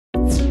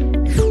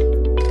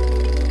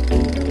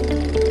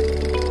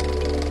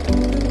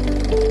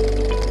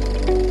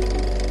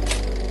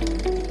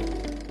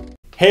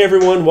Hey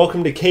everyone,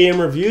 welcome to KM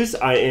Reviews.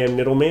 I am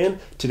Niddleman.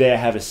 Today I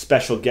have a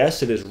special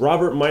guest. It is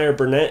Robert Meyer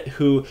Burnett,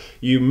 who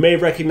you may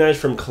recognize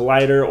from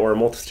Collider or a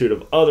multitude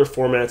of other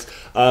formats.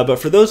 But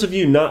for those of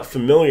you not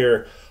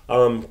familiar,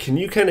 can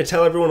you kind of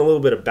tell everyone a little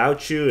bit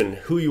about you and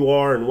who you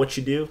are and what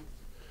you do?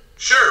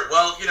 Sure.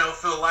 Well,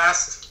 for the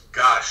last,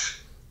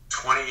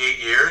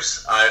 28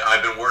 years,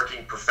 I've been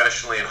working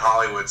professionally in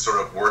Hollywood, sort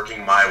of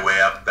working my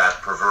way up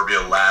that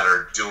proverbial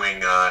ladder,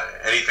 doing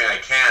anything I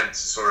can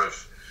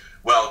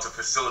to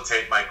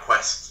facilitate my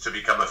quest to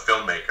become a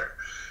filmmaker.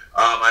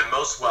 I'm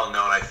most well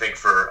known, I think,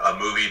 for a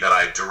movie that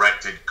I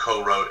directed,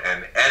 co-wrote,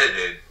 and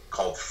edited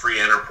called Free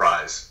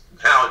Enterprise.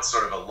 Now it's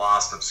sort of a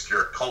lost,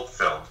 obscure cult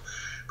film,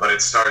 but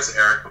it stars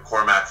Eric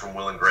McCormack from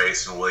Will and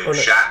Grace and William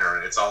Shatner,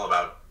 and it's all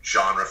about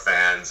genre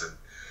fans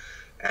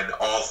and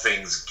all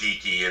things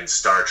geeky and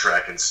Star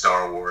Trek and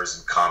Star Wars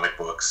and comic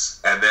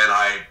books. And then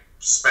I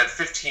spent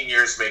 15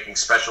 years making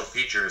special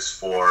features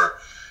for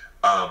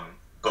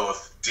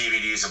both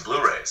DVDs and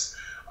Blu-rays.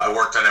 I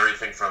worked on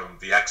everything from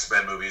the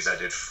X-Men movies. I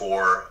did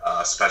 4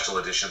 special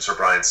editions for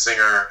Bryan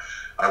Singer.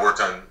 I worked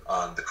on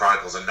the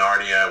Chronicles of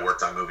Narnia. I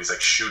worked on movies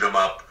like Shoot 'Em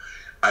Up.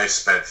 I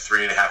spent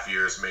 3.5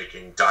 years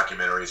making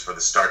documentaries for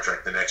the Star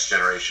Trek The Next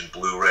Generation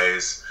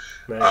Blu-rays.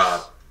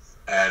 Nice.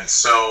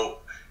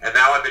 And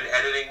now I've been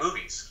editing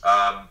movies.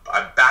 I'm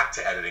back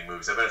to editing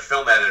movies. I've been a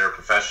film editor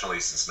professionally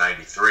since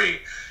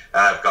 '93,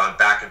 and I've gone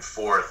back and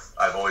forth.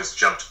 I've always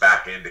jumped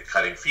back into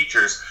cutting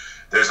features.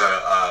 There's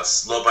a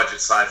low-budget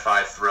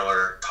sci-fi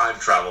thriller, time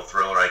travel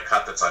thriller I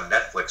cut that's on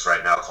Netflix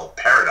right now called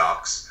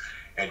Paradox.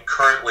 And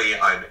currently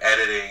I'm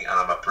editing and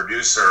I'm a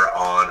producer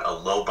on a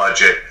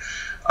low-budget,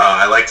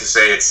 I like to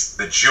say it's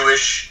the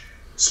Jewish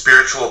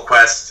spiritual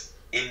quest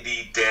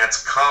indie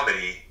dance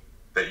comedy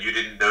that you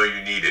didn't know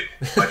you needed,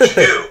 but you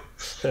do.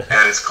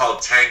 And it's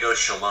called Tango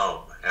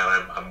Shalom. And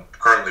I'm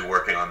currently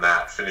working on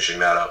that, finishing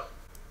that up.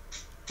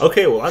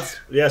 Okay, well,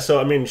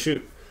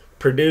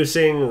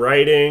 producing,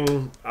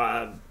 writing,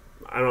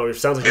 I don't know, it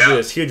sounds like you do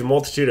this huge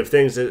multitude of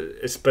things.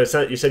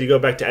 But you said you go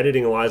back to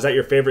editing a lot. Is that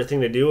your favorite thing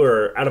to do?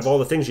 Or out of all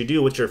the things you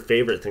do, what's your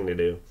favorite thing to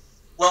do?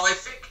 Well, I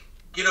think,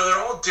 they're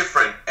all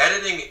different.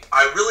 Editing,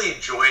 I really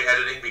enjoy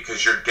editing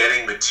because you're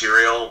getting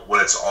material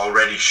when it's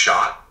already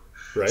shot.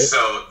 Right.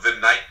 So the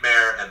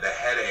nightmare and the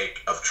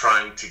headache of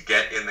trying to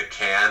get in the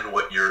can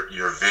what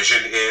your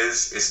vision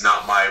is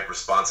not my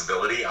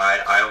responsibility.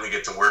 I only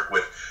get to work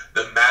with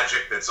the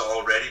magic that's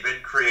already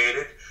been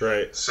created.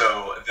 Right.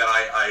 So then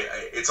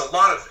it's a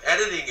lot of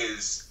editing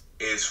is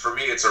for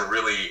me, it's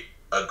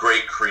a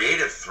great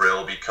creative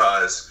thrill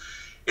because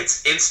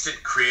it's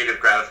instant creative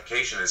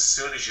gratification. As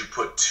soon as you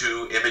put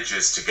 2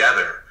 images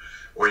together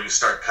or you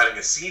start cutting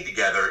a scene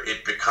together,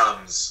 it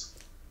becomes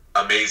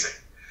amazing.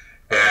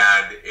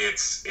 And it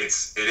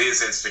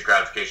is instant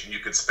gratification. You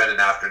could spend an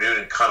afternoon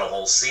and cut a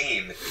whole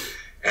scene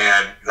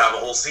and have a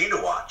whole scene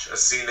to watch, a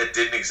scene that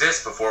didn't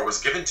exist before it was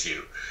given to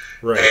you.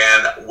 Right.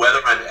 And whether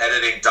I'm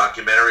editing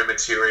documentary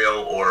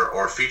material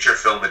or feature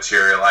film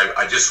material,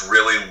 I just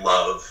really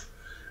love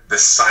the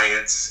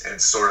science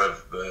and sort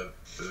of the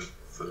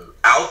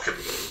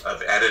alchemy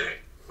of editing,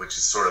 which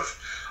is sort of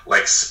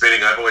like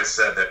spinning. I've always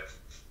said that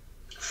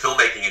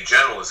filmmaking in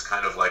general is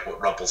kind of like what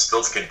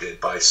Rumpelstiltskin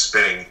did by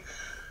spinning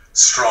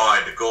straw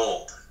into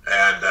gold,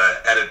 and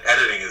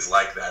editing is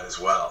like that as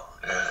well.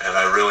 And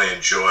I really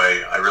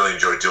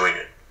enjoy doing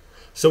it.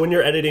 So when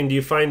you're editing, do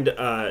you find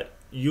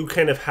you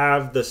kind of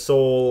have the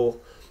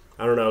sole,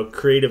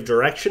 creative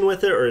direction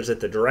with it, or is it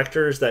the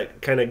directors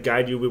that kind of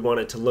guide you? We want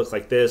it to look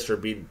like this or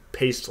be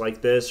paced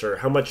like this, or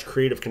how much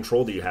creative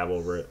control do you have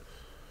over it?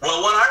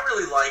 Well, what I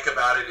really like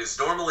about it is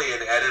normally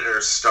an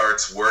editor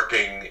starts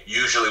working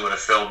usually when a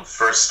film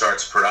first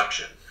starts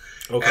production.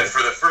 Okay. And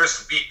for the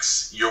first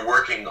weeks, you're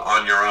working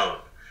on your own.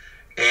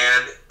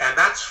 And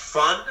that's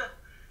fun,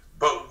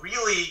 but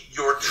really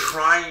you're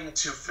trying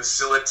to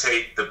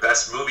facilitate the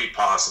best movie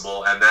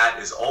possible, and that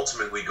is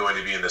ultimately going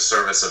to be in the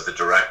service of the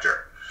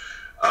director.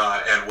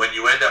 And when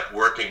you end up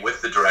working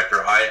with the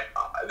director,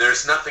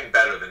 there's nothing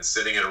better than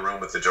sitting in a room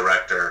with the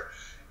director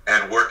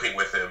and working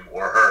with him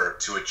or her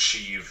to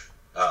achieve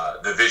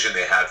the vision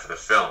they had for the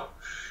film.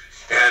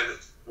 And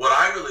what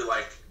I really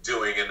like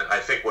doing, and I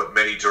think what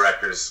many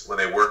directors, when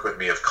they work with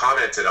me, have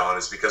commented on,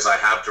 is because I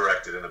have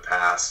directed in the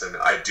past and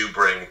I do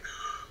bring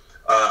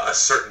a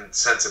certain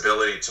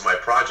sensibility to my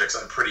projects.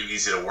 I'm pretty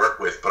easy to work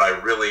with, but I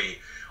really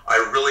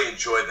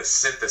enjoy the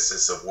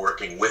synthesis of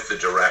working with the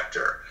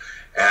director.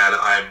 And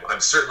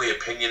I'm certainly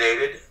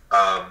opinionated.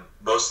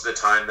 Most of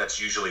the time that's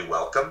usually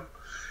welcome,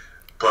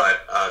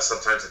 but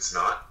sometimes it's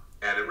not.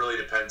 And it really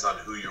depends on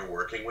who you're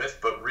working with.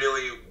 But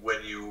really,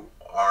 when you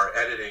are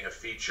editing a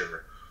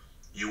feature,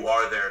 you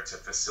are there to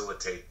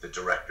facilitate the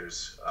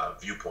director's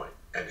viewpoint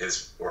and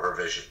his or her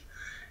vision.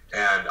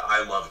 And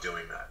I love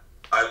doing that.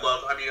 I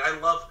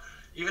love,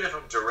 even if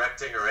I'm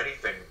directing or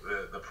anything,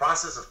 the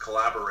process of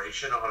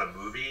collaboration on a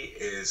movie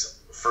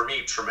is, for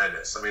me,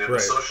 tremendous. I'm a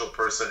social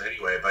person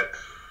anyway, but,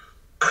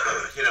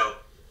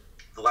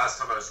 the last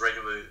time I was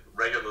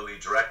regularly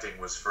directing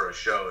was for a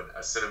show,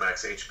 a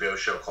Cinemax HBO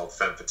show called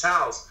Femme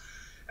Fatales.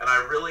 And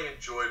I really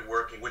enjoyed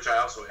working, which I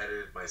also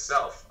edited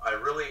myself. I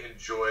really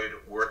enjoyed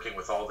working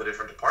with all the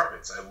different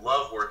departments. I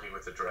love working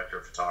with the director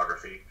of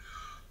photography,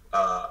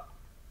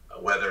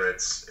 whether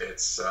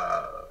it's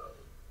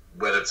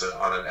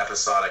on an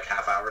episodic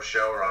half-hour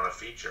show or on a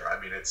feature.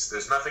 I mean,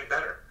 there's nothing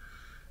better.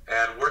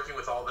 And working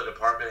with all the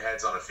department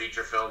heads on a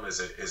feature film is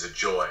a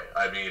joy.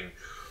 I mean,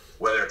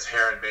 whether it's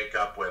hair and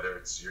makeup, whether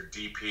it's your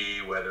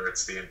DP, whether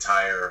it's the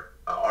entire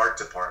art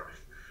department.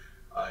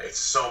 It's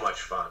so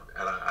much fun,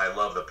 and I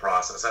love the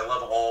process. I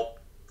love all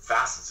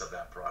facets of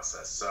that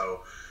process.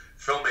 So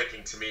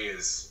filmmaking to me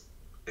it's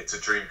a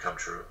dream come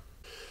true.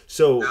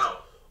 So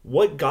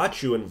what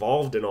got you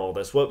involved in all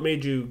this? What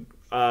made you,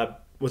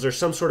 was there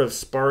some sort of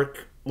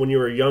spark when you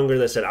were younger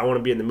that said, I want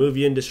to be in the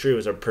movie industry?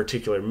 Was there a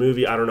particular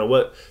movie? I don't know.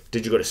 What,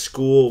 did you go to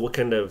school? What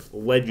kind of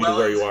led you to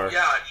where you are?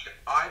 Yeah,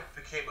 I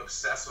became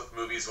obsessed with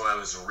movies when I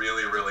was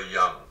really, really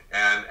young.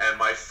 And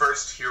my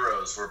first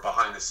heroes were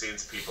behind the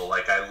scenes people.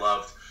 Like I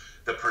loved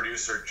the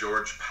producer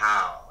George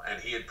Pal,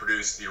 and he had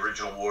produced the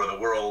original War of the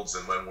Worlds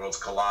and When Worlds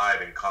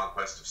Collide and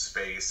Conquest of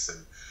Space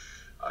and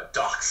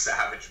Doc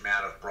Savage,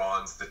 Man of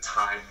Bronze, The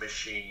Time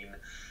Machine.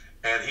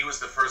 And he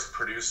was the first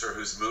producer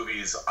whose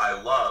movies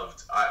I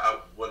loved.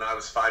 When I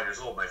was 5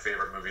 years old, my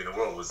favorite movie in the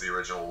world was the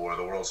original War of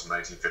the Worlds from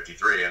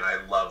 1953, and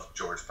I loved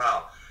George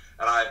Pal.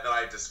 And then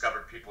I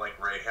discovered people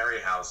like Ray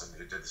Harryhausen,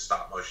 who did the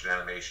stop-motion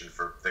animation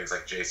for things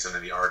like Jason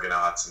and the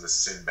Argonauts and the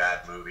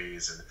Sinbad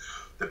movies and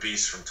The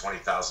Beast from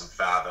 20,000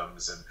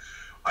 Fathoms. And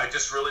I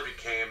just really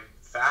became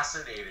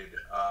fascinated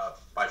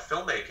by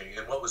filmmaking.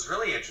 And what was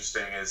really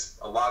interesting is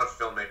a lot of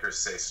filmmakers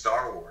say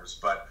Star Wars,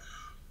 but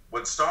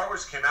when Star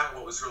Wars came out,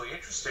 what was really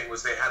interesting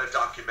was they had a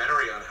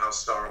documentary on how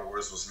Star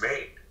Wars was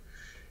made.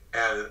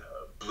 And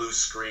blue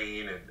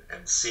screen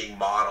and seeing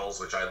models,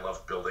 which I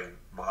love building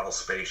model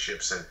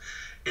spaceships, and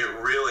it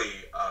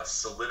really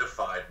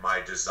solidified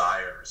my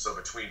desire. So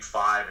between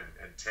 5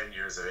 and 10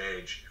 years of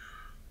age,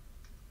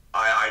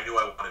 I knew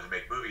I wanted to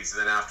make movies.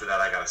 And then after that,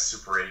 I got a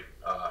Super 8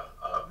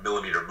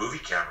 millimeter movie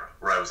camera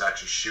where I was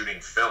actually shooting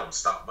films,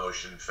 stop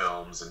motion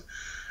films, and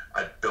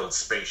I'd build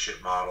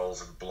spaceship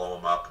models and blow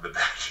them up in the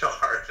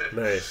backyard.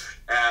 Nice.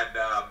 And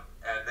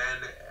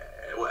then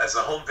as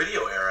the home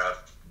video era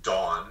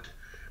dawned,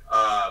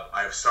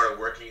 I started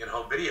working in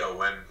home video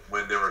when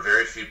there were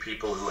very few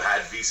people who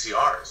had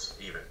VCRs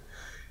even.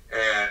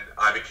 And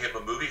I became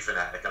a movie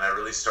fanatic, and I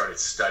really started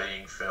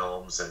studying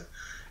films. And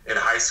in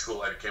high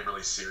school, I became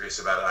really serious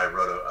about it. I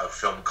wrote a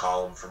film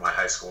column for my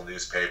high school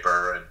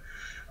newspaper, and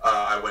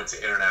I went to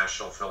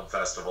international film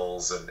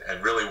festivals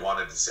and really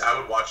wanted to see. I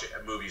would watch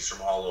movies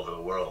from all over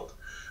the world.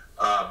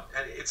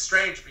 And it's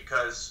strange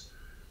because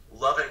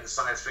loving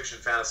science fiction,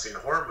 fantasy, and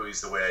horror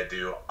movies the way I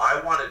do,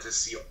 I wanted to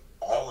see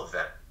all of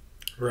them.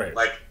 Right.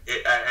 Like,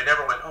 I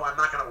never went, I'm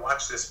not going to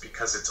watch this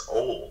because it's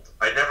old.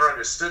 I never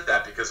understood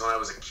that because when I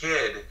was a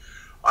kid,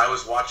 I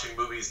was watching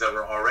movies that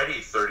were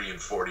already 30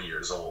 and 40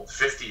 years old,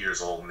 50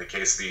 years old in the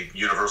case of the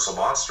Universal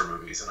monster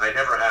movies. And I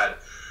never had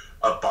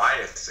a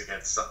bias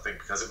against something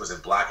because it was in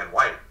black and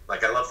white.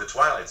 Like, I love The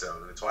Twilight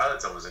Zone, and The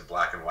Twilight Zone was in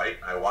black and white.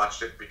 I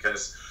watched it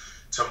because,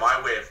 to my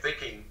way of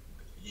thinking,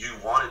 you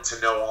wanted to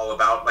know all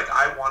about, like,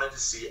 I wanted to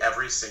see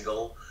every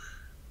single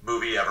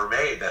movie ever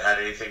made that had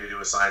anything to do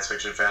with science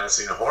fiction,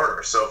 fantasy, and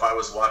horror. So if I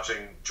was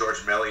watching George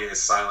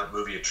Méliès's silent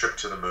movie A Trip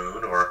to the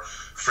Moon or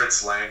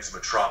Fritz Lang's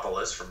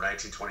Metropolis from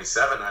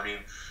 1927, I mean,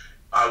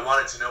 I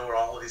wanted to know where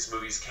all of these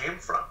movies came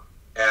from.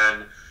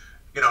 And,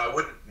 you know, I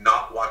wouldn't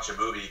not watch a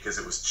movie because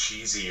it was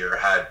cheesy or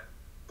had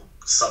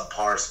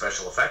subpar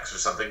special effects or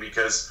something,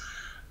 because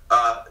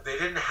they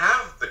didn't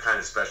have the kind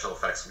of special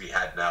effects we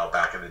had now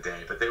back in the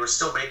day, but they were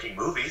still making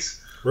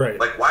movies. Right.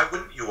 Like, why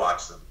wouldn't you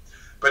watch them?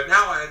 But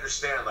now I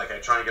understand, like, I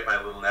try and get my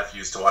little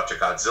nephews to watch a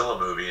Godzilla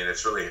movie, and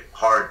it's really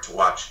hard to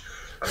watch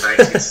a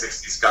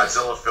 1960s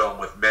Godzilla film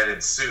with men in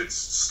suits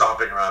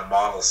stomping around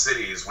model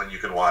cities when you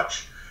can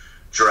watch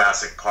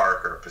Jurassic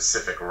Park or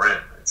Pacific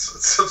Rim.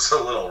 It's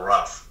a little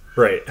rough.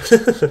 Right.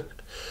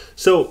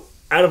 So,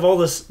 out of all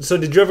this, so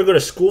did you ever go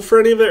to school for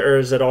any of it, or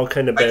is it all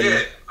kind of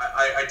been...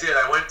 I did.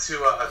 I went to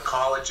a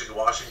college in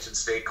Washington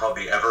State called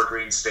the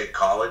Evergreen State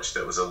College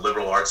that was a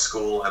liberal arts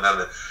school, and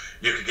then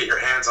you could get your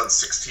hands on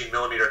 16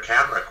 millimeter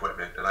camera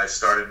equipment, and I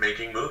started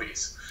making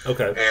movies.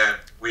 Okay. And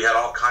we had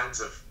all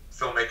kinds of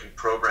filmmaking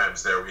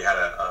programs there. We had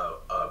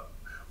a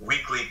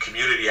weekly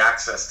community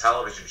access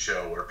television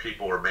show where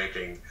people were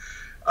making,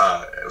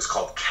 it was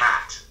called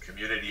CAT,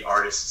 Community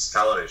Artists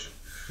Television.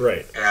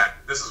 Right. And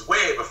this is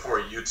way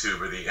before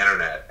YouTube or the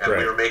internet, and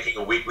we were making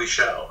a weekly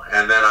show.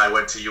 And then I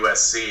went to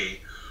USC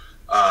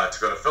to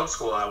go to film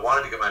school, and I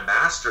wanted to get my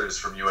master's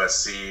from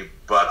USC,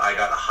 but I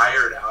got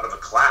hired out of a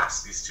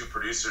class. These two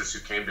producers who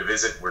came to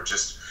visit were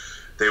just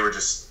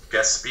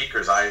guest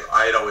speakers.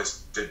 I had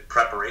always did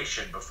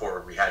preparation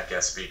before we had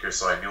guest speakers,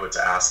 so I knew what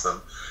to ask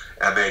them.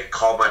 And they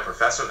called my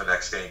professor the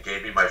next day and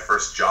gave me my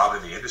first job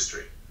in the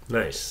industry.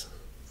 Nice.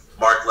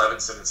 Mark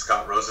Levinson and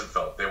Scott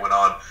Rosenfeld. They went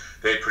on,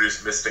 they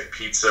produced Mystic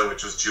Pizza,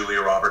 which was Julia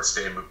Roberts'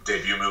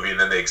 debut movie, and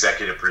then they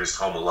executive produced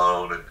Home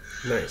Alone. And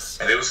nice.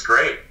 And it was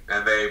great.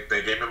 And they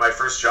gave me my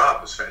first job.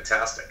 It was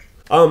fantastic.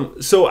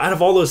 So out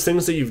of all those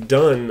things that you've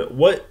done,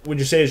 what would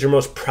you say is your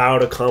most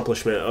proud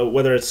accomplishment?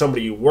 Whether it's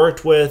somebody you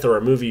worked with or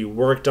a movie you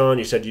worked on,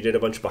 you said you did a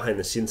bunch of behind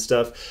the scenes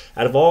stuff.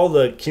 Out of all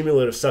the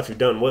cumulative stuff you've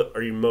done, what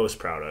are you most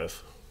proud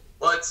of?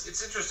 Well, it's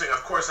interesting.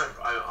 Of course,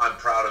 I'm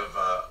proud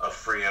of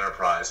Free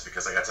Enterprise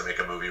because I got to make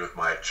a movie with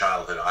my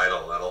childhood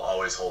idol. That'll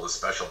always hold a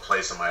special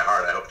place in my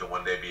heart. I hope to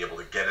one day be able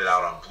to get it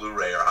out on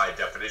Blu-ray or high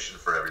definition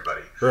for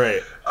everybody.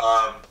 Right.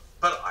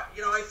 But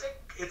I think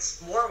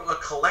it's more of a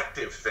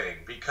collective thing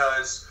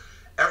because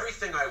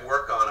everything I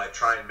work on, I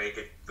try and make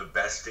it the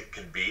best it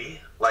can be.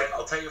 Like,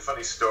 I'll tell you a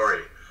funny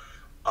story.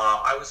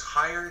 I was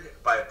hired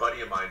by a buddy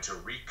of mine to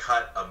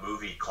recut a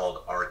movie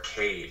called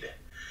Arcade,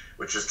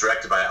 which was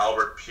directed by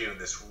Albert Pune,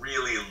 this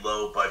really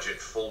low-budget,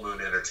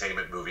 full-moon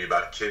entertainment movie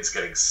about kids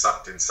getting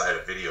sucked inside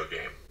a video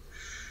game.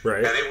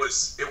 Right. And it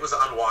was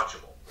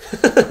unwatchable.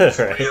 It was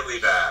right. really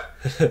bad.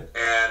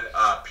 And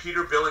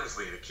Peter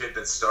Billingsley, the kid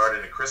that starred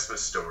in A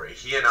Christmas Story,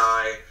 he and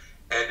I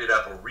ended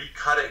up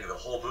recutting the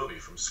whole movie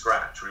from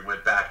scratch. We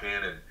went back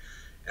in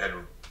and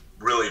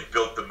really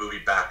built the movie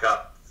back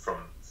up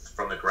from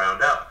the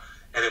ground up.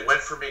 And it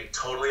went from being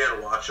totally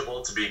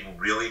unwatchable to being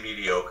really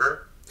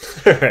mediocre.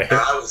 Right. And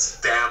I was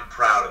damn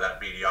proud of that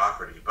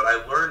mediocrity. But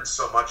I learned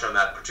so much on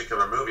that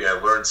particular movie. I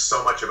learned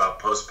so much about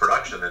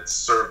post-production that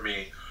served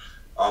me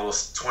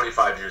almost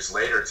 25 years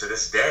later to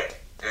this day.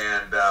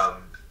 And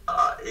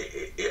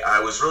I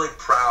was really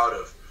proud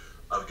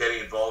of getting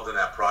involved in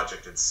that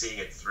project and seeing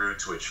it through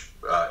to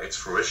its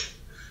fruition.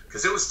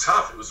 Because it was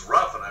tough, it was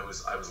rough, and I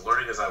was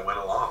learning as I went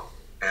along.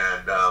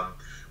 And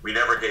we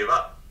never gave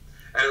up.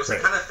 And it was the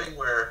kind of thing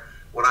where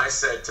when I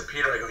said to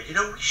Peter, I go,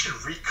 we should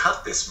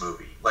recut this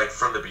movie, like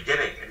from the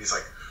beginning. And he's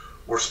like,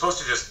 we're supposed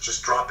to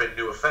just drop in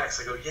new effects.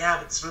 I go, yeah,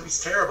 but this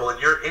movie's terrible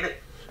and you're in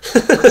it.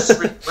 Let's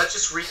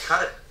just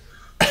recut it.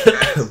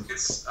 And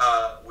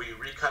we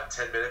recut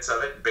 10 minutes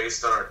of it.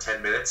 Based on our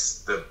 10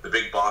 minutes, the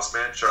big boss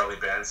man, Charlie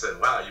Band, said,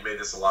 wow, you made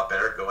this a lot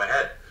better. Go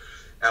ahead.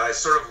 And I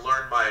sort of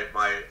learned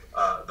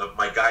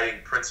my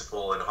guiding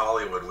principle in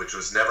Hollywood, which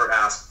was never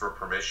ask for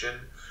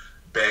permission,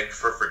 beg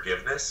for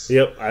forgiveness.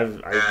 Yep,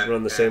 I've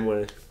run the same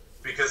way.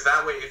 Because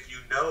that way, if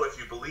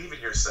you believe in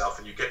yourself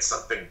and you get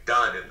something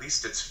done, at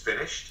least it's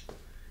finished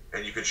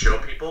and you can show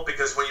people.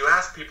 Because when you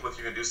ask people if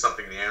you can do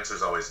something, the answer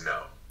is always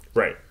no.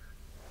 Right.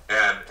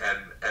 And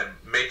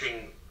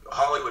making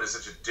Hollywood is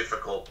such a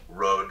difficult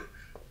road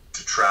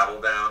to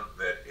travel down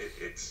that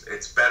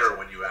it's better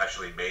when you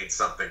actually made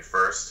something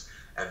first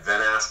and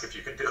then ask if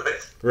you can do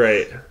it.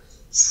 Right.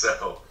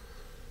 So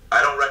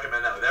I don't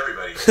recommend that with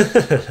everybody.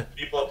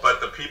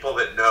 But the people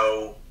that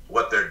know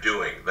what they're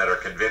doing, that are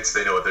convinced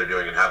they know what they're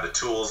doing and have the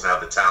tools and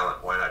have the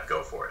talent, why not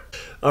go for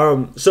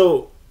it?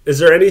 So is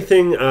there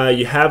anything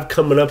you have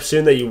coming up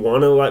soon that you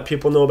want to let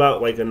people know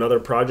about, like another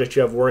project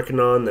you have working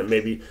on that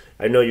maybe,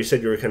 I know you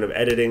said you were kind of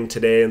editing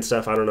today and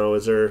stuff, I don't know,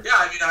 is there? Yeah,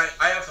 I mean,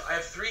 I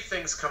have three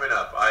things coming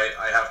up.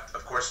 I have,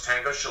 of course,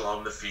 Tango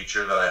Shalom, the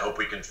feature that I hope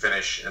we can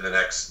finish in the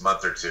next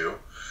month or two.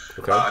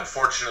 Okay.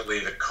 Unfortunately,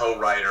 the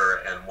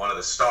co-writer and one of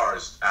the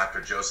stars, actor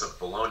Joseph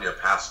Bologna,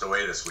 passed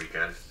away this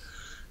weekend.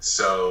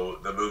 So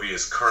the movie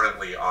is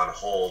currently on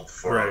hold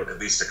for at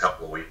least a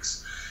couple of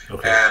weeks.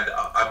 Okay. And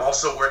I'm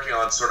also working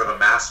on sort of a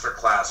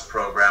masterclass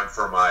program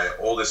for my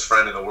oldest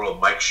friend in the world,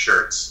 Mike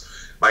Schertz.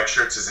 Mike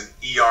Schertz is an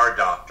ER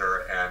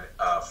doctor and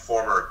a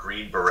former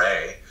Green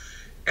Beret.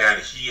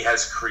 And he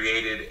has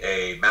created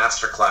a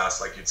masterclass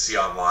like you'd see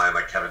online,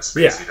 like Kevin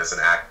Spacey does an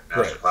act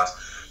masterclass. Right.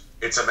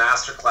 It's a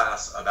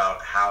masterclass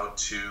about how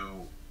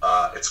to,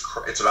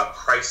 it's about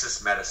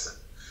crisis medicine.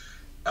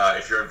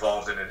 If you're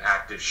involved in an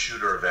active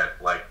shooter event,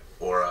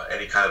 or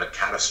any kind of a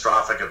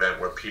catastrophic event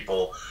where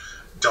people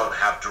don't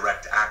have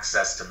direct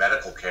access to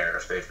medical care,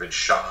 if they've been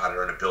shot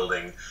or in a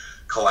building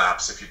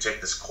collapse, if you take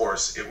this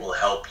course, it will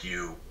help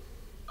you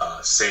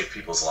save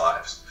people's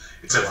lives.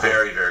 It's a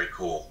very, very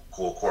cool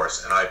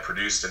course. And I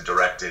produced and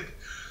directed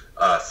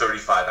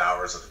 35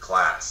 hours of the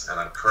class, and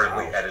I'm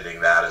currently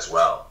editing that as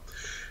well.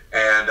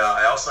 And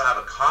I also have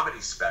a comedy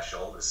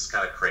special. This is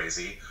kind of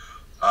crazy.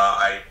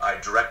 I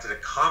directed a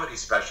comedy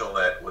special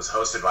that was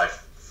hosted by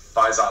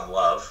Faison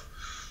Love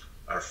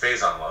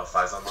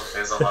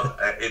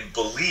in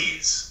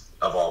Belize,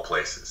 of all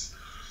places.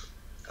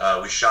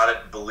 We shot it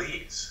in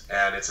Belize,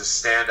 and it's a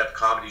stand-up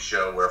comedy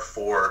show where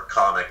 4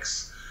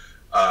 comics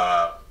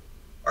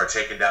are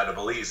taken down to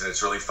Belize, and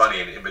it's really funny.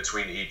 And in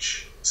between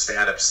each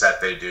stand-up set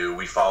they do,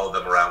 we follow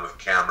them around with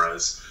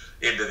cameras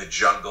into the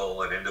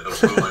jungle and into the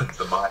ruins,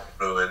 the Mayan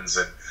ruins,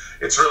 and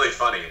it's really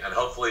funny. And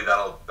hopefully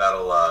that'll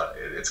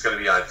it's going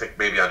to be, I think,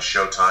 maybe on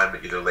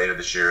Showtime either later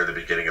this year or the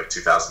beginning of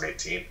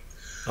 2018.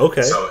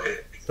 Okay. So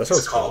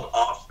it's called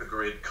Off the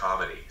Grid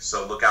Comedy.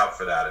 So look out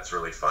for that. It's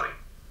really funny.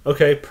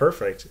 Okay,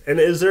 perfect. And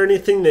is there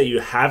anything that you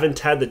haven't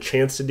had the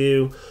chance to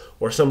do,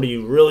 or somebody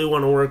you really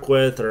want to work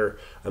with, or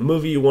a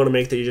movie you want to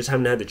make that you just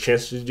haven't had the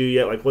chance to do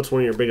yet? Like, what's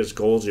one of your biggest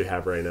goals you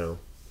have right now?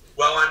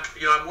 Well,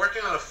 I'm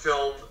working on a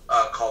film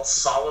called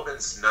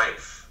Solomon's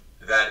Knife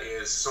that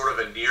is sort of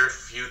a near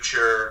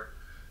future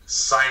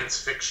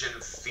science fiction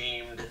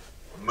themed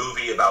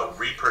movie about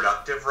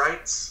reproductive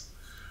rights,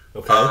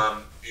 Okay.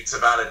 It's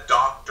about a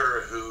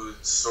doctor who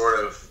sort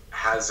of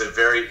has a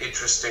very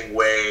interesting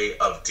way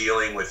of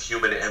dealing with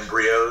human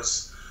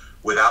embryos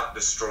without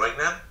destroying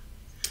them.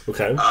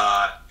 Okay.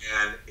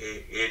 And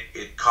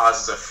it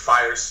causes a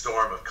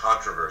firestorm of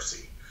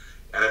controversy.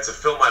 And it's a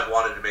film I've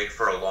wanted to make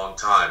for a long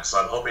time, so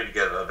I'm hoping to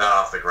get that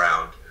off the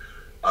ground.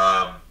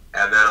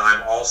 And then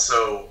I'm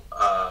also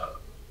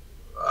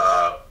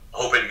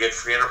hoping to get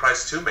Free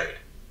Enterprise 2 made.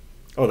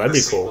 Oh, that'd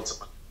be cool.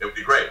 It would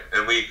be great.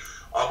 And we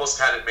almost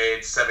had it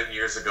made 7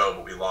 years ago,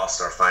 but we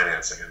lost our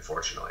financing,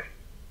 unfortunately.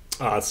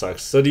 Oh, that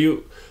sucks. So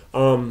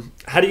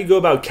how do you go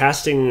about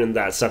casting and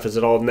that stuff? Is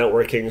it all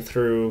networking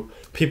through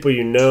people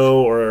you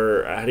know,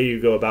 or how do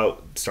you go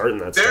about starting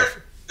that stuff?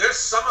 There's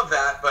some of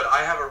that, but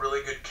I have a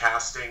really good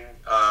casting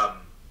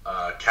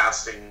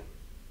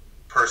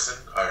person.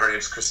 Her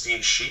name's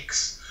Christine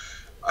Sheeks,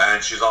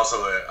 and she's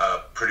also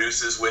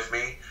produces with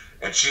me,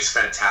 and she's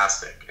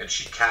fantastic. And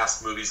she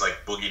cast movies like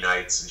Boogie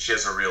Nights, and she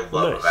has a real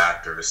love of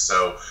actors.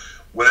 So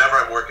whenever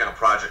I'm working on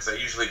projects, I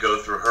usually go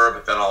through her,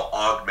 but then I'll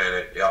augment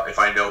it if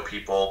I know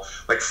people.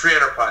 Like Free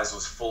Enterprise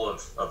was full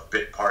of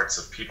bit parts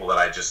of people that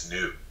I just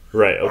knew.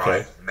 Right,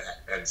 okay.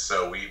 Met. And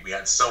so we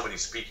had so many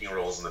speaking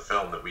roles in the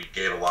film that we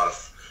gave a lot of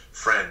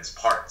friends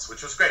parts,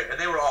 which was great. And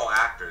they were all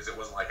actors. It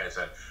wasn't like I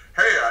said,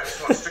 hey, I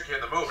just want to stick you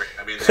in the movie.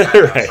 I mean, they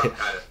had some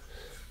kind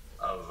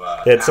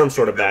of they had some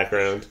sort of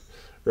background.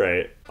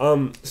 Right.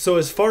 So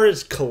as far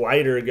as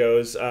Collider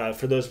goes,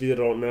 for those of you that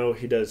don't know,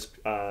 he does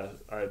a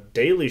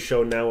daily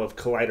show now of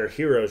Collider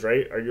Heroes,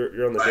 right?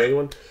 You're on the daily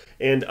one?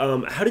 And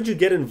how did you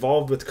get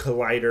involved with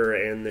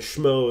Collider and the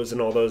Schmoes and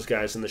all those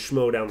guys and the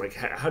Schmoedown? Like,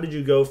 how did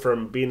you go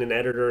from being an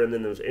editor and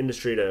then the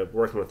industry to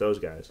working with those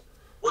guys?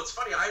 Well, it's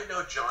funny. I've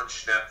known John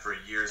Schnepp for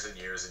years and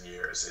years and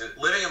years.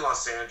 Living in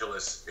Los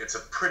Angeles, it's a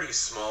pretty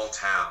small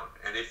town.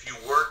 And if you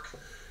work,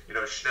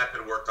 Schnepp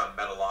had worked on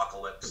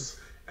Metalocalypse,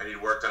 and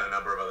he'd worked on a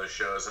number of other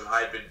shows, and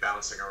I'd been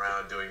bouncing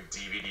around doing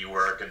DVD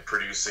work and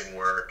producing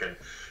work, and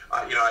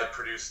I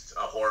produced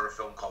a horror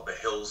film called The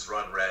Hills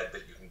Run Red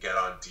that you can get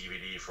on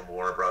DVD from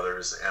Warner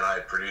Brothers, and I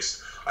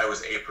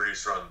was a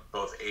producer on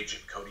both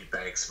Agent Cody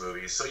Banks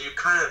movies. So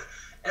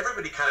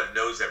everybody kind of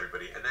knows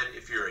everybody, and then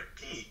if you're a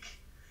geek,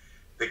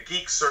 the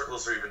geek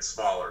circles are even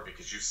smaller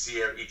because you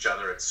see each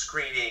other at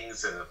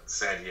screenings and at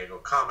San Diego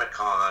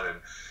Comic-Con,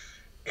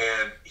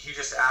 and he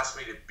just asked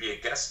me to be a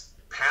guest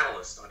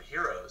panelist on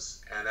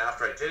Heroes, and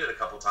after I did it a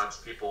couple times,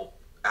 people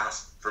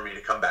asked for me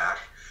to come back,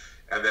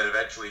 and then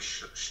eventually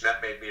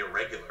Schnepp made me a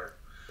regular.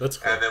 That's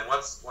cool. And then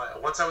once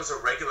I was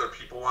a regular,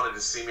 people wanted to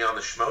see me on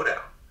the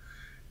Schmoedown,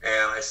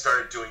 and I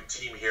started doing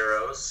Team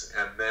Heroes,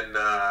 and then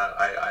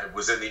I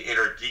was in the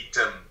Inner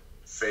Geekdom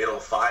Fatal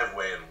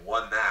 5-Way and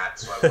won that,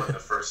 so I won the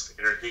first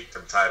Inner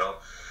Geekdom title.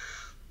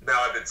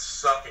 Now I've been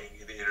sucking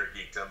in the Inner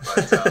Geekdom,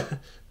 but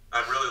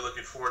I'm really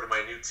looking forward to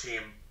my new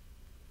team,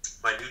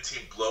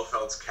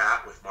 Blofeld's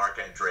Cat with Mark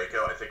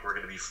Andraco. I think we're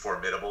going to be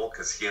formidable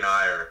because he and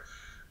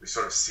we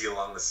sort of see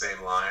along the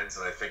same lines,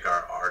 and I think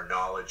our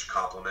knowledge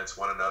complements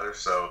one another.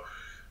 So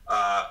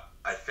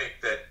I think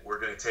that we're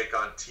going to take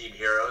on Team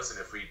Heroes, and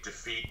if we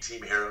defeat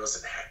Team Heroes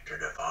and Hector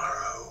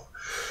Navarro,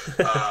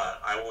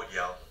 I won't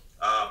yell.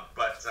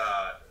 But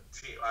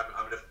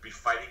I'm going to be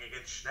fighting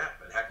against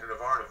Schnepp and Hector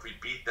Navarro, and if we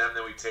beat them,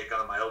 then we take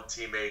on my old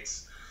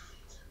teammates,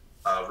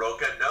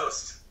 Roca and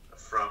Nost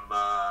from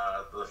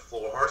the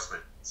Four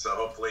Horsemen. So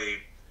hopefully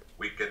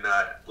we can,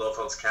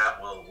 Blofeld's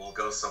Cat will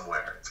go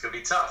somewhere. It's going to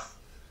be tough.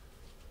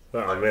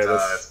 Oh, but, man,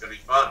 it's going to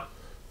be fun.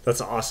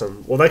 That's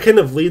awesome. Well, that kind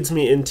of leads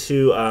me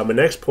into my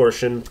next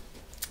portion.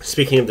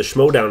 Speaking of the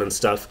Schmoedown and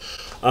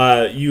stuff,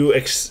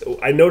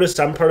 I noticed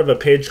I'm part of a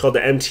page called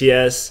the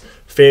MTS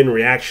Fan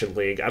Reaction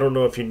League. I don't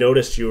know if you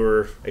noticed you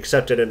were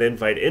accepted an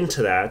invite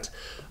into that.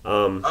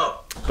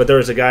 But there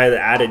was a guy that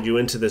added you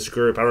into this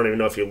group. I don't even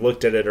know if you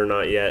looked at it or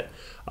not yet.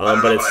 I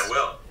don't know, but I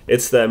will.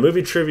 It's the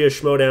Movie Trivia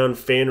Schmoedown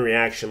Fan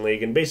Reaction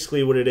League, and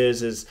basically what it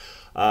is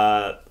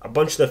a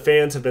bunch of the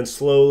fans have been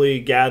slowly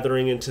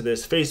gathering into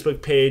this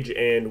Facebook page,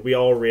 and we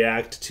all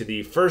react to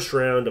the first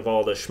round of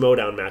all the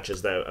Schmoedown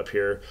matches that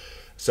appear.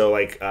 So,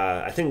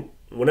 I think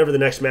whenever the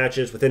next match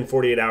is, within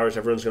 48 hours,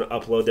 everyone's going to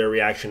upload their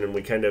reaction, and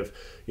we kind of,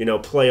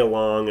 play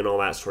along and all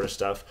that sort of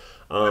stuff.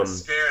 I'm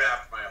scared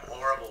after my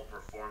horrible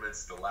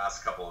performance the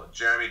last couple of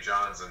Jeremy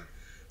Johns and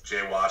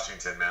Jay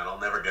Washington, man. I'll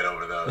never get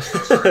over those.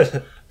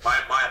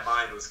 My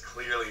mind was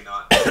clearly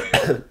not doing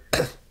it.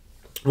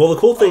 Well, the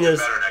cool thing is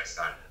better next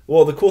time.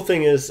 Well, the cool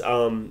thing is,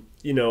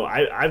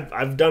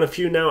 I've done a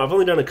few now. I've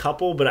only done a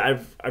couple, but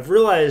I've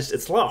realized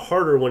it's a lot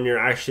harder when you're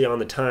actually on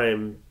the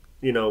time.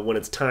 When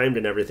it's timed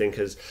and everything,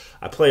 because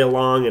I play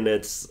along and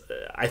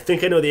I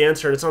think I know the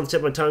answer and it's on the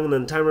tip of my tongue, and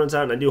then the time runs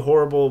out and I do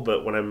horrible.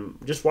 But when I'm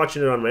just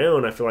watching it on my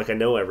own, I feel like I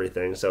know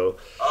everything. So.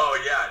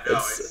 Oh yeah, no,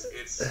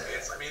 it's.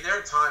 I mean, there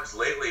are times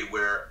lately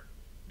where,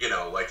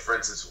 like for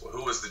instance,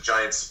 who was the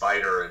giant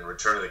spider in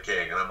Return of the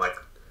King, and I'm like,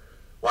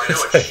 well, I know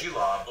it's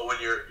Sheila, but when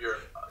you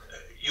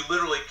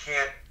literally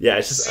can't. Yeah,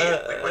 it's just see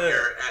it. Like when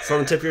it's on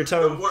the tip of your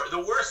tongue.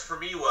 The worst for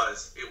me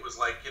was it was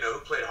like who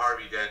played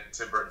Harvey Dent in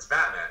Tim Burton's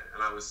Batman,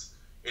 and I was.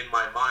 In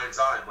my mind's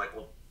eye, I'm like,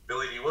 well,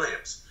 Billy D.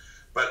 Williams.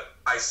 but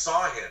I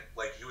saw him,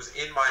 like he was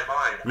in my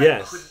mind.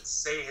 Yes. I couldn't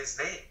say his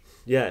name.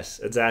 Yes,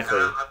 exactly.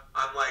 And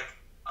I'm like,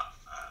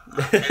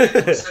 and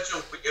it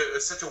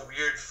was such a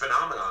weird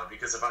phenomenon,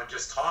 because if I'm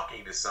just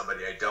talking to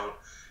somebody, I don't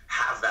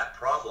have that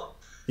problem.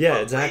 Yeah,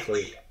 but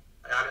exactly. Lately,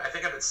 I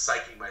think I've been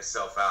psyching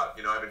myself out.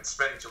 You know, I've been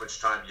spending too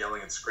much time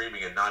yelling and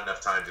screaming and not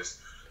enough time just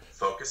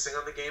focusing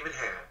on the game at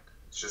hand.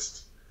 It's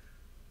just,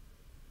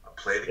 I'll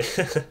play the game.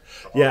 That's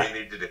all you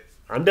need to do.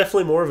 I'm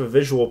definitely more of a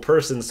visual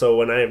person, so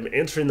when I'm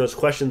answering those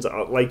questions,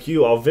 like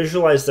you, I'll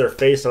visualize their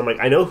face, and I'm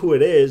like, I know who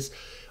it is.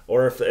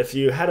 Or if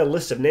you had a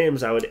list of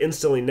names, I would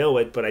instantly know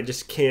it, but I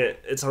just can't.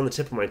 It's on the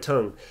tip of my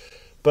tongue.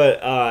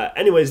 But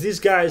anyways, these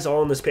guys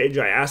all on this page,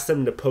 I asked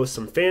them to post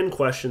some fan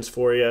questions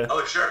for you.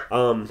 Oh,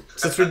 sure.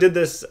 Since we did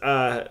this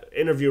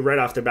interview right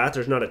off the bat,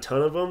 there's not a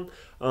ton of them.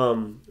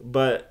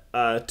 But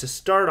to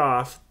start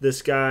off,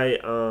 this guy,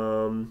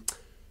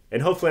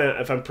 and hopefully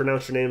if I'm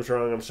pronouncing your names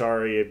wrong, I'm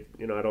sorry.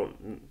 You know, I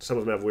don't. Some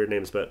of them have weird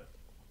names, but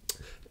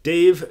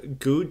Dave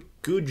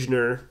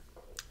Gugner.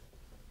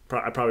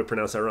 I probably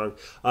pronounced that wrong.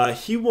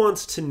 He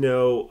wants to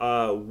know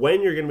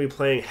when you're going to be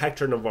playing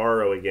Hector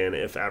Navarro again,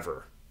 if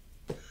ever.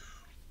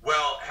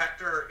 Well,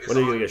 Hector is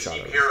on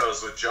Team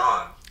Heroes with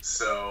John,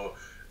 so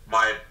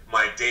my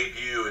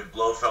debut in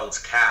Blofeld's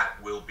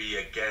Cat will be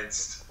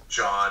against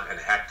John and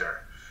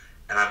Hector,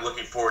 and I'm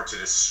looking forward to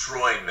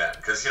destroying them,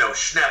 because, you know,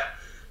 Schnepp,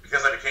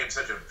 because I became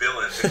such a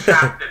villain, the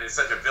captain is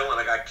such a villain,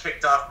 I got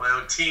kicked off my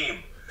own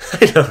team,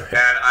 and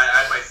I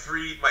had my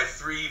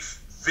three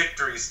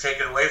victories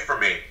taken away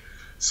from me.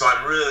 So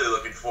I'm really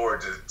looking forward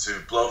to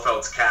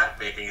Blofeld's Cat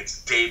making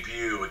its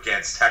debut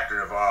against Hector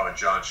Navarro and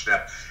John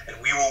Schnepp, and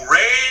we will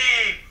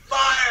rain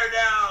fire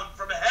down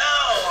from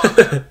hell on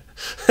them.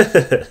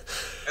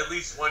 At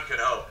least one could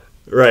hope.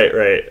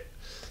 Right.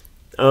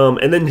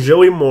 And then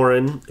Joey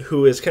Morin,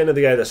 who is kind of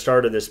the guy that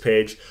started this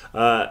page,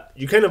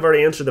 you kind of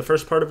already answered the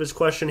first part of his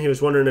question. He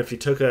was wondering if you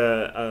took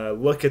a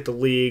look at the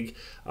league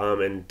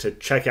and to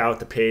check out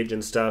the page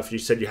and stuff. You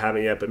said you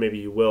haven't yet, but maybe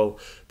you will.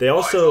 They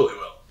also... I totally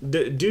will.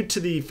 Due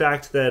to the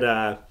fact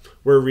that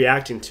we're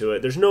reacting to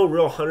it, there's no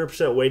real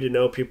 100% way to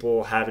know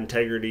people have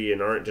integrity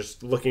and aren't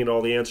just looking at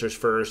all the answers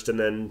first and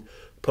then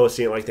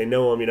posting it like they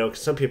know them, you know,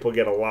 because some people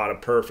get a lot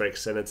of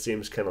perfects and it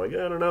seems kind of like,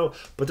 I don't know,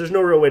 but there's no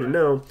real way to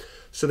know.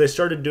 So they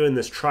started doing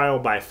this trial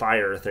by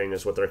fire thing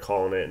is what they're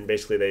calling it, and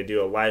basically they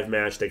do a live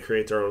match, they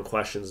create their own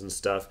questions and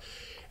stuff.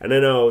 And I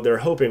know they're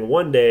hoping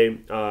one day,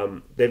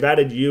 they've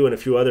added you and a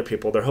few other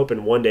people, they're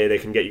hoping one day they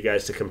can get you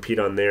guys to compete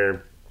on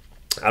there.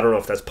 I don't know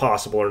if that's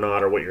possible or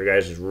not, or what your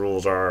guys'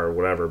 rules are, or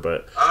whatever.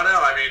 But oh no,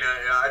 I mean,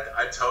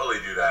 I'd totally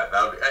do that.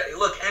 That would be,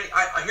 look,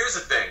 here's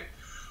the thing.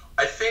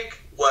 I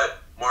think what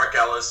Mark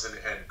Ellis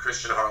and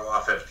Christian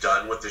Harloff have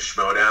done with the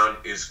Schmoedown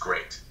is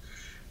great,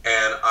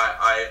 and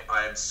I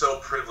am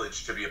so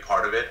privileged to be a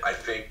part of it. I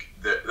think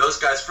that those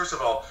guys, first of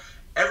all,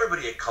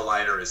 everybody at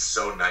Collider is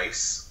so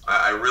nice.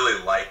 I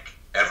really like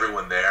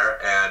everyone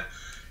there, and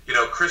you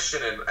know,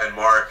 Christian and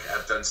Mark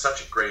have done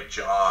such a great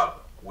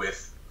job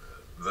with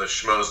the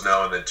Schmoes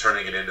Know and then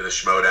turning it into the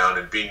Schmoedown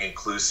and being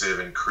inclusive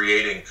and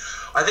creating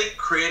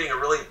a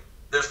really,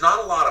 there's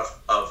not a lot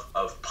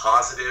of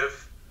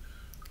positive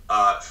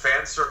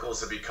fan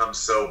circles have become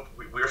so,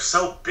 we're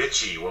so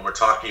bitchy when we're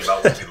talking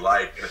about what we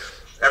like. And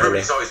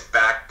everybody's always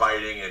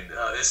backbiting and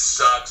this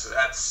sucks,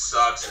 that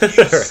sucks,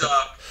 you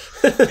suck,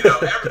 you know,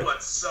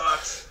 everyone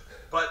sucks.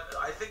 But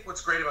I think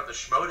what's great about the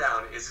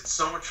Schmoedown is it's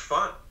so much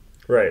fun.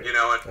 Right. You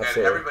know, and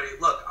everybody,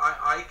 look,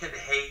 I can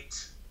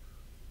hate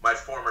my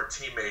former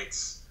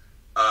teammates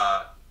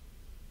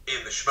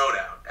in the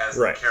Schmoedown as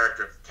the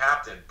character of the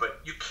captain, but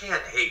you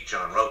can't hate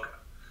John Roca.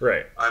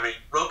 Right. I mean,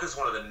 Roca's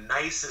one of the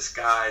nicest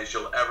guys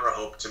you'll ever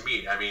hope to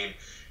meet. I mean,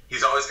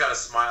 he's always got a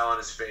smile on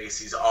his face.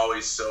 He's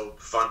always so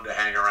fun to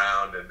hang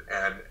around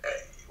and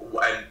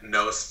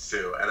knows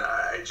too. And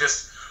I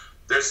just,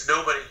 there's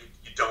nobody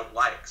you don't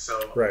like.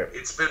 So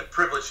it's been a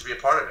privilege to be a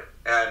part of it.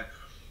 And,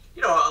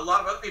 you know, a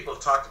lot of other people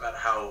have talked about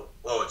how,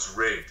 oh, it's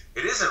rigged.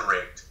 It isn't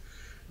rigged.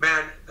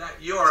 Man, that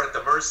you are at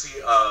the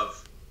mercy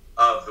of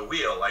the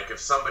wheel. Like if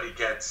somebody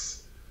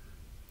gets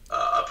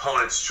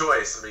opponent's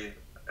choice, I mean,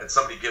 and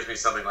somebody gives me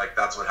something like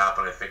that's what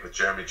happened, I think, with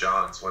Jeremy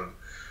Johns when,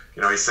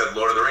 you know, he said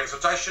Lord of the Rings,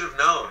 which I should have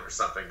known or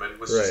something, but it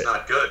was just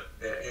not good.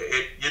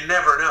 You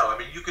never know. I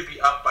mean, you could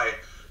be up by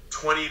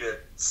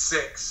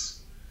 20-6,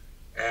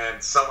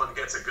 and someone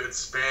gets a good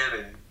spin,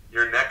 and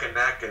you're neck and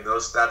neck, and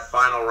that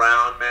final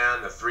round,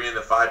 man, the 3 and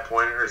the 5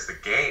 pointer is the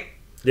game.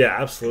 Yeah,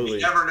 absolutely.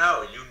 And you never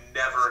know. You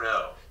never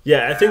know.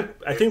 Yeah,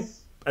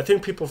 I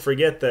think people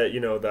forget that,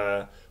 you know,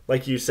 the,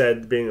 like you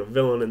said, being a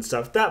villain and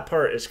stuff, that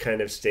part is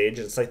kind of staged.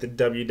 It's like the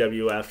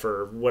WWF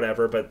or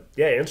whatever. But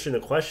yeah, answering the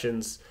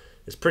questions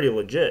is pretty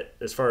legit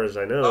as far as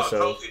I know. Oh,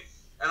 totally.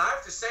 And I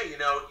have to say, you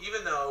know,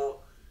 even though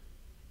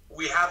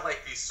we have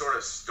like these sort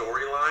of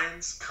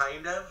storylines,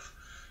 kind of,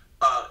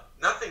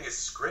 nothing is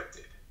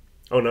scripted.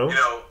 Oh no. You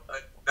know,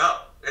 No,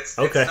 it's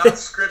okay. It's not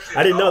scripted.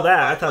 I didn't know that.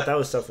 I Like, thought that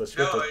was stuff was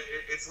scripted. no,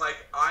 it's like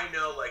I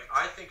know. Like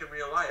I think in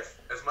real life,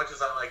 as much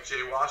as I like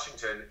Jay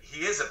Washington,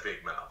 he is a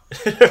big mouth.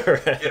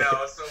 Right. You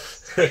know, so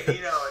and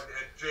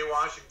Jay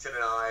Washington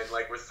and I,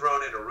 like, we're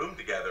thrown in a room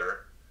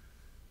together.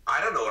 I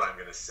don't know what I'm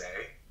gonna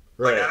say.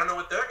 Like, Right. I don't know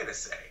what they're gonna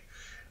say.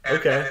 And,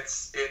 Okay. and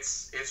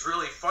it's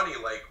really funny.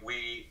 Like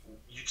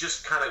you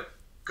just kind of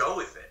go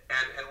with it.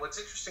 And what's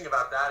interesting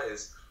about that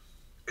is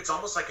it's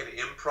almost like an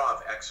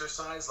improv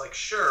exercise. Like,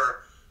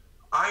 sure,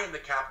 I am the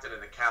captain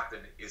and the captain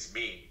is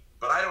me,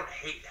 but I don't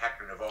hate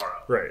Hector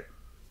Navarro. Right.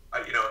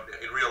 You know,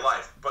 in real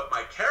life. But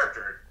my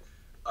character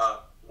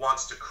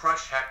wants to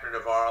crush Hector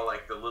Navarro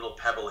like the little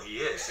pebble he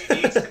is. He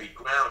needs to be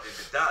ground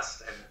into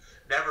dust and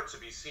never to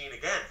be seen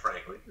again,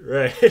 frankly.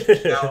 Right.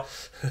 Now,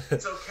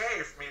 it's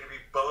okay for me to be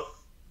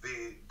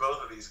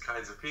both of these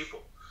kinds of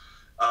people.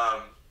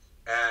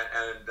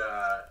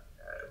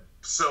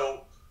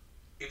 So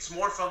it's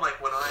more fun,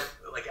 like, when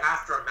I'm, like,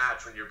 after a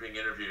match, when you're being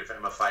interviewed, if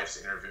Emma Fife's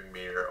interviewing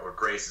me or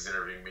Grace is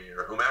interviewing me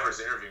or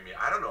whomever's interviewing me,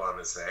 I don't know what I'm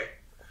going to say.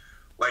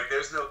 Like,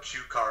 there's no cue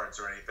cards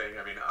or anything.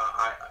 I mean,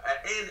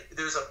 and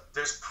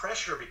there's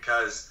pressure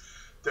because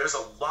there's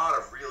a lot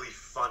of really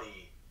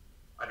funny.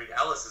 I mean,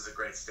 Ellis is a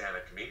great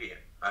stand-up comedian.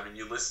 I mean,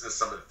 you listen to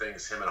some of the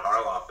things him and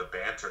Harloff, the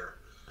banter.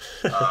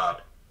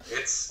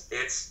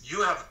 It's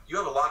you have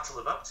a lot to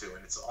live up to,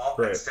 and it's all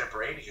right.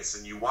 extemporaneous,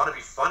 and you want to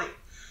be funny.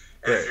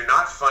 And right. if you're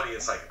not funny,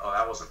 it's like, oh,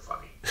 that wasn't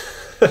funny.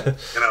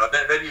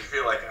 Then you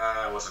feel like,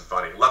 it wasn't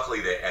funny.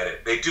 Luckily, they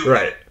edit. They do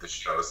right. edit the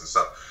shows and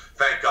stuff.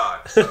 Thank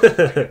God. So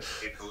I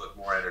need to look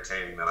more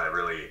entertaining than I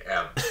really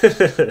am.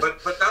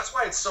 But that's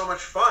why it's so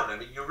much fun. I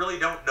mean, you really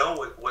don't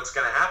know what's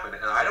going to happen,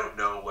 and I don't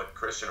know what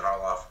Christian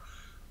Harloff,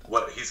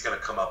 what he's going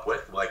to come up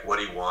with, like what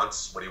he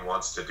wants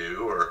to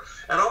do,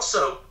 and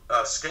also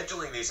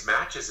scheduling these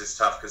matches is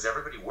tough because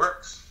everybody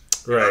works.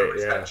 Right.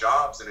 Everybody's got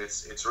jobs, and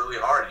it's really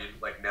hard. You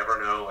never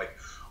know. Like,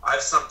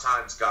 I've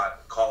sometimes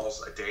got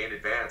calls a day in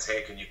advance.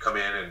 Hey, can you come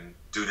in and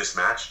do this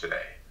match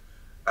today?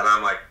 And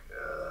I'm like,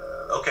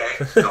 okay,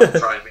 I'll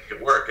try and make it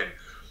work. And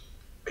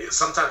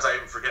sometimes I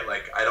even forget.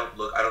 Like, I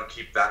don't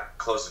keep that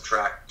close a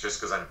track just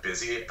because I'm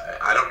busy.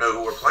 I don't know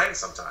who we're playing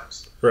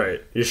sometimes.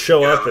 Right. You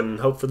show up and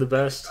hope for the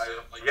best.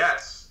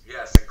 Yes.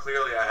 And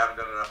clearly I haven't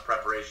done enough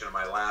preparation in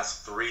my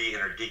last 3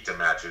 Inner Geekdom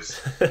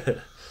matches.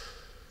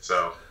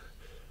 So.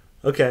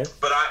 Okay.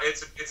 But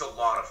it's a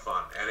lot of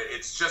fun, and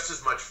it's just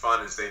as much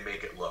fun as they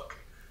make it look,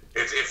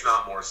 if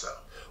not more so.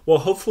 Well,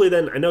 hopefully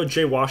then, I know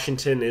Jay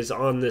Washington is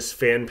on this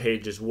fan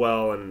page as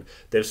well, and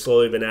they've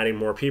slowly been adding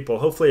more people.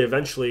 Hopefully,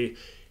 eventually,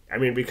 I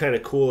mean, it'd be kind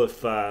of cool if,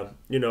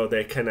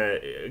 they kind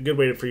of, a good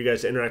way for you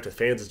guys to interact with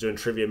fans is doing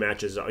trivia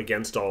matches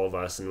against all of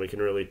us, and we can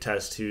really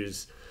test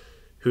who's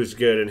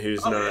good and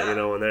who's not, yeah.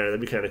 And there.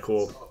 That'd be kind of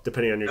cool,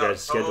 depending on your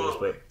guys' schedules.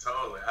 But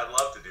Totally. I'd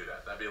love to do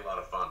that. That'd be a lot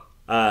of fun.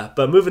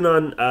 But moving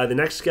on, the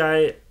next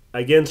guy,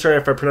 again, sorry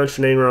if I pronounced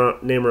your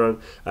name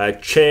wrong,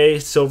 Che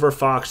Silver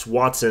Fox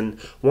Watson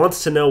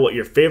wants to know what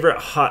your favorite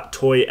hot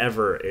toy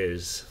ever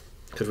is.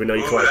 Because we know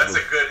you collect them.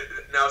 That's a good...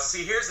 Now,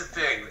 see, here's the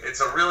thing.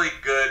 It's a really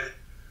good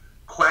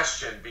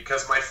question,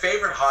 because my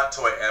favorite hot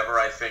toy ever,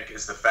 I think,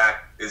 is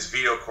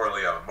Vito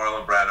Corleone,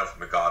 Marlon Brando from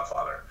The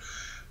Godfather.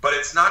 But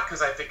it's not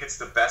because I think it's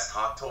the best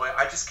hot toy.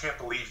 I just can't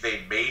believe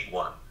they made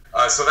one.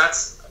 So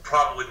that's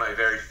probably my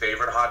very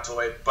favorite hot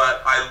toy,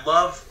 but I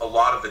love a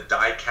lot of the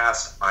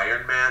die-cast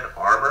Iron Man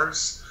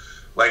armors,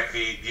 like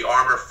the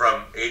armor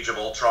from Age of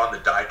Ultron, the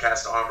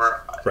die-cast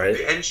armor. Right.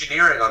 The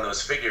engineering on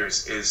those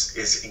figures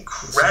is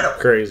incredible.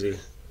 It's crazy.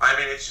 I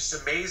mean, it's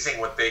just amazing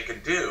what they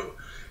can do.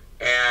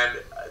 And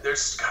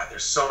there's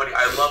so many.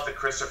 I love the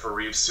Christopher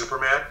Reeve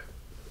Superman,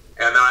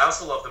 and then I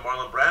also love the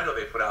Marlon Brando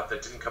they put out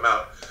that didn't come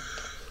out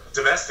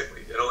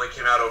domestically. It only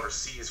came out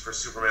overseas for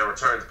Superman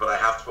Returns, but I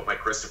have to put my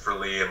Christopher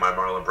Lee and my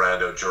Marlon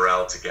Brando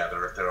Jor-El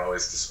together. They're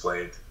always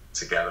displayed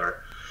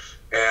together.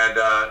 And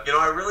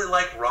I really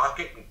like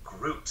Rocket and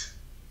Groot.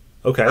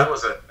 Okay. That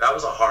was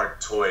a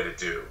hard toy to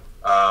do.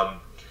 And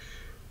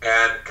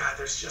God,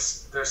 there's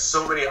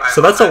so many.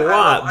 So that's a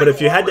lot. But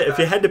if you had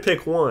to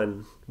pick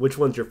one, which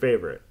one's your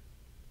favorite?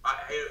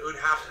 It would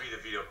have to be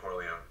the Vito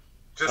Corleone.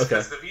 Just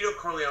because the Vito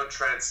Corleone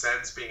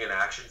transcends being an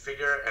action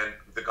figure, and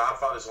The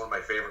Godfather is one of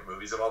my favorite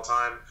movies of all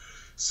time.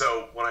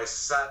 So when I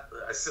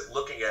sit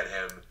looking at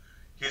him,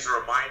 he's a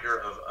reminder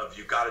of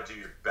you got to do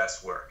your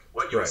best work.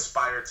 What you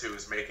aspire to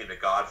is making The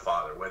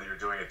Godfather, whether you're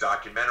doing a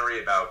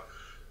documentary about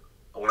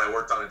when I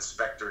worked on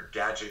Inspector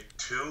Gadget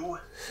 2,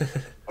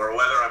 or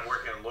whether I'm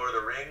working on Lord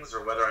of the Rings,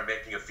 or whether I'm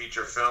making a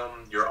feature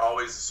film, you're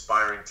always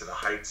aspiring to the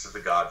heights of The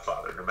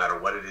Godfather, no matter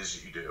what it is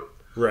that you do.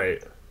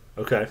 Right.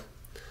 Okay.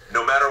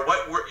 No matter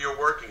what you're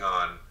working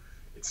on,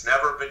 it's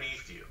never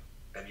beneath you,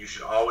 and you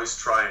should always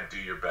try and do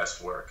your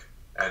best work.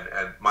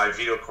 And my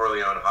Vito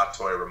Corleone hot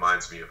toy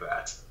reminds me of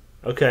that.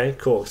 Okay,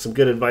 cool. Some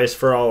good advice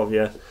for all of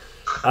you.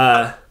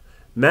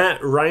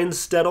 Matt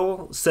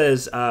Reinstedel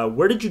says,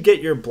 where did you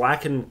get your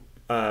black and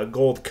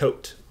gold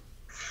coat?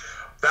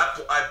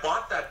 I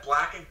bought that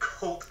black and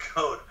gold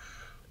coat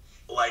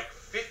like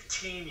 15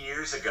 13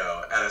 years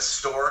ago at a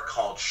store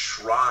called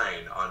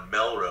Shrine on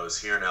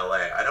Melrose here in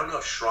LA. I don't know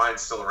if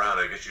Shrine's still around.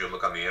 I guess you can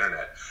look on the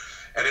internet.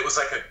 And it was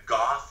like a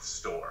goth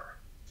store.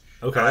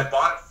 Okay. And I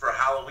bought it for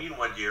Halloween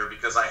one year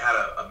because I had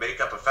a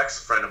makeup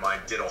effects friend of mine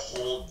did a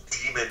whole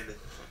demon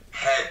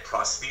head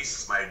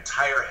prosthesis. My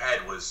entire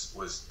head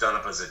was done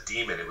up as a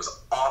demon. It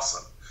was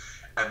awesome.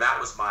 And that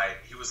was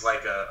he was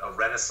like a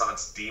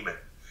Renaissance demon.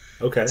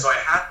 Okay. So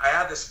I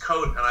had this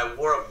coat, and I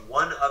wore it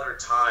one other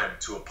time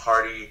to a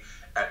party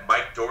at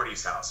Mike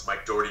Dougherty's house.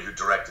 Mike Dougherty, who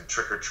directed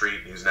Trick or Treat,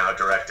 and who's now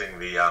directing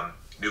the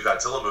new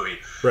Godzilla movie.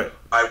 Right.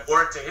 I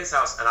wore it to his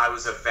house, and I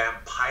was a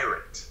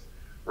vampire.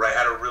 Where I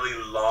had a really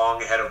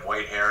long head of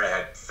white hair. I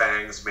had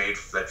fangs made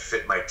that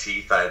fit my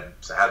teeth. I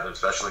had them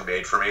specially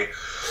made for me,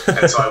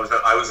 and so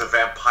I was a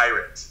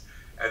vampire.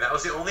 And that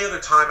was the only other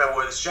time I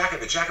wore this jacket.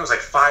 The jacket was like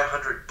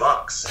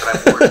 $500, and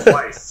I wore it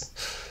twice.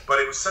 But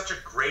it was such a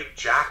great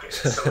jacket.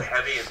 It's so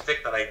heavy and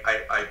thick that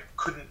I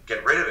couldn't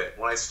get rid of it.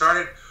 When I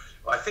started,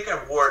 I think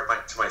I wore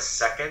it to my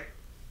second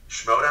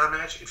Schmoedown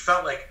match. It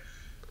felt like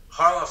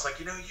Harloff's like,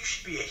 you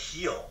should be a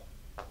heel.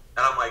 And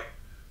I'm like,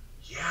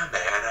 yeah,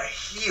 man, a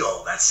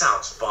heel. That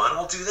sounds fun.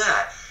 I'll do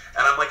that.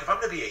 And I'm like, if I'm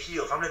going to be a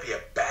heel, if I'm going to be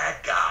a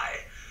bad guy,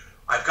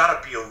 I've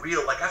got to be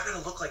I've got to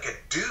look like a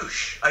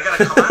douche. I got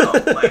to come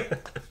out,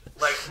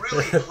 like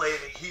really play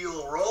the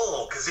heel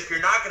role. Because if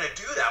you're not going to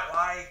do that,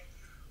 why?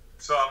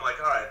 So I'm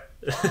like, all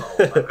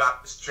right, I've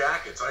got this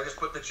jacket. So I just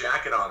put the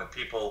jacket on, and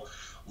people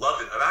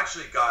loved it. I've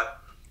actually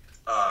got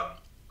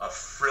a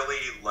frilly,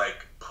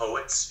 like,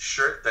 Poets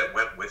shirt that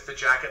went with the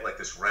jacket, like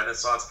this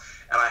Renaissance.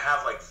 And I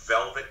have, like,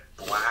 velvet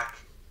black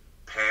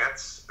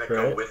pants that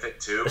go with it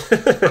too,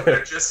 but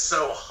they're just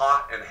so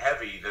hot and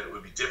heavy that it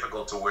would be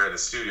difficult to wear in the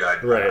studio.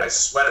 I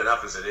sweat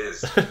enough as it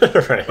is.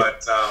 Right.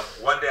 But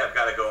one day I've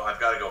got to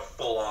go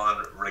full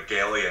on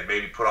regalia and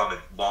maybe put on the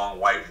long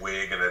white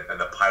wig and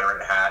the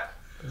pirate hat.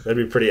 That'd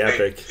be pretty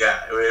epic.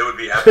 Yeah, it would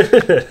be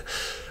epic.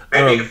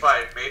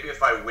 Maybe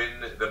if I win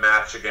the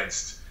match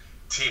against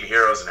Team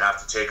Heroes and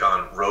have to take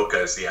on Roca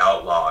as the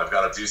outlaw, I've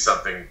got to do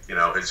something.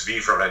 His V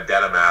for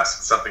Vendetta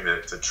mask, something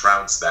to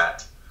trounce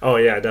that. Oh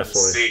yeah,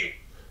 definitely. See.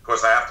 Of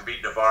course, I have to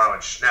beat Navarro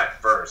and Schnepp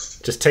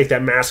first. Just take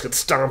that mask and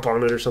stomp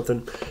on it or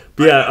something.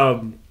 But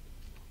yeah,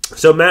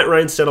 so Matt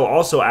Reinstedel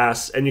also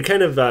asks, and you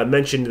kind of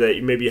mentioned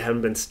that maybe you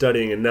haven't been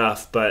studying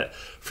enough, but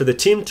for the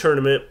team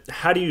tournament,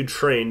 how do you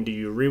train? Do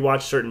you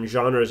rewatch certain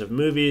genres of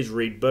movies,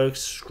 read books,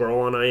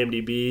 scroll on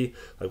IMDb?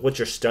 Like, what's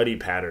your study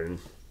pattern?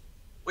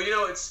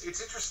 Well, it's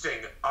interesting.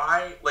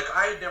 I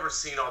had never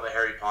seen all the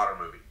Harry Potter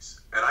movies,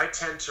 and I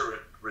tend to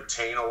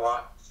retain a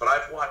lot, but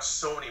I've watched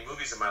so many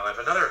movies in my life.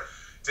 Another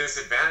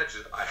disadvantage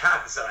that I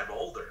have is that I'm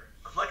older.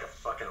 I'm like a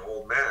fucking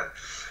old man,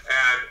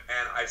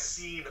 and I've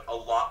seen a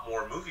lot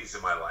more movies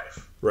in my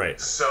life. Right.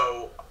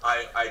 So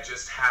I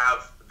just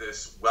have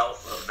this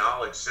wealth of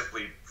knowledge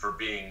simply for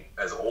being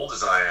as old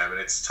as I am, and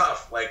it's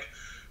tough. Like,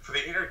 for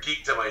the inner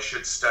geekdom, I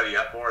should study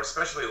up more.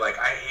 Especially, like,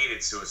 I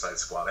hated Suicide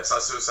Squad. I saw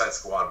Suicide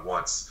Squad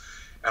once,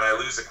 and I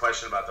lose a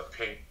question about the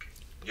pink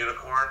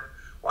unicorn.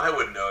 Well, I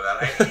wouldn't know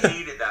that. I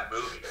hated that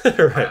movie.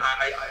 Right.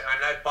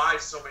 I buy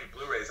so many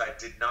Blu-rays. I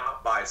did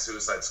not buy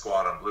Suicide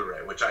Squad on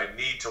Blu-ray, which I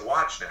need to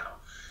watch now.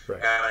 Right.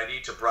 And I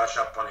need to brush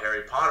up on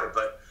Harry Potter.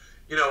 But,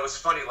 it was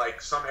funny,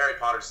 like, some Harry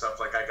Potter stuff,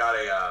 like, I got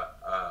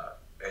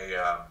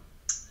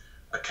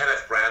a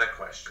Kenneth Branagh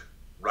question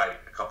right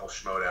a couple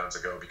Schmoedowns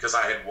ago because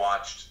I had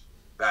watched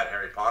that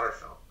Harry Potter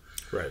film.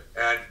 Right.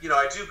 And,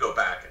 I do go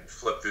back and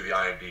flip through the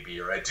IMDb,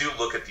 or I do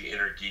look at the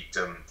inner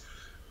geekdom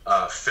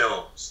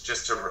films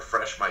just to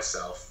refresh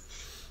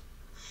myself,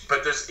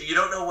 but you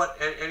don't know what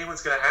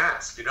anyone's going to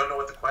ask. You don't know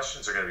what the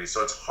questions are going to be,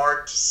 so it's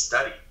hard to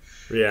study.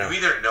 Yeah. You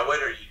either know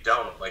it or you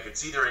don't. Like,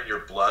 it's either in your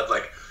blood.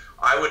 Like,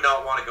 I would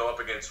not want to go up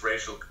against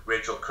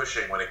Rachel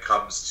Cushing when it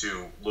comes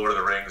to Lord of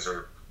the Rings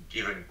or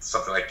even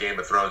something like Game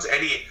of Thrones.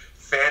 Any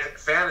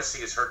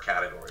fantasy is her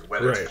category,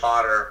 whether it's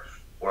Potter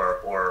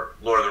or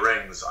Lord of the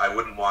Rings. I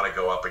wouldn't want to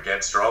go up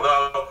against her,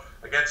 although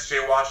against Jay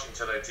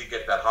Washington, I did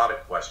get that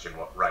Hobbit question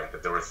right,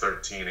 that there were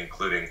 13,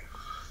 including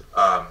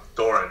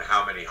Thorin.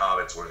 How many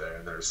hobbits were there?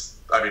 And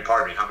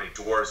how many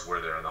dwarves were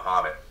there in the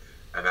Hobbit?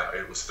 And that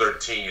it was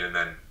 13, and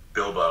then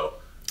Bilbo.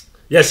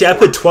 Yeah, see, I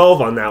put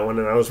 12 on that one,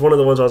 and I was one of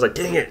the ones I was like,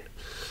 dang it.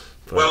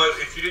 But, well,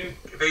 if you didn't,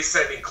 they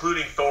said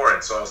including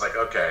Thorin, so I was like,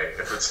 okay,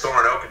 if it's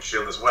Thorin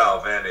Oakenshield as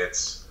well, then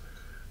it's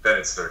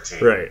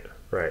 13. Right.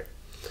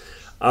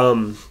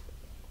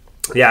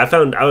 Yeah,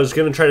 I was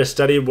going to try to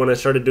study when I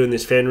started doing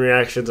these fan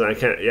reactions, and I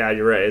can't, yeah,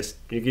 you're right.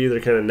 You can either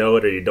kind of know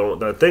it or you don't.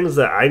 The things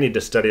that I need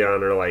to study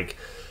on are, like,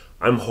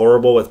 I'm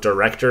horrible with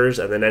directors,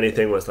 and then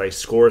anything with, like,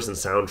 scores and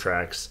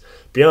soundtracks.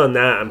 Beyond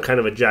that, I'm kind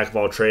of a jack of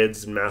all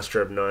trades,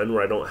 master of none,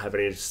 where I don't have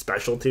any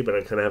specialty, but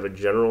I kind of have a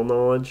general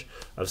knowledge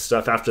of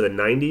stuff after the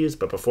 90s,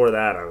 but before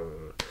that, I don't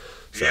know.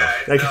 So,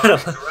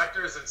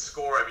 directors and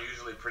score I'm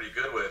usually pretty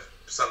good with.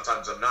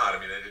 Sometimes I'm not. I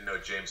mean, I didn't know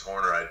James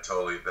Horner. That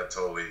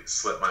totally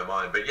slipped my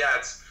mind. But yeah,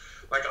 it's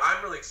like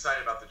I'm really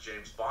excited about the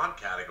James Bond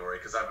category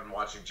because I've been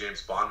watching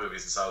James Bond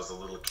movies since I was a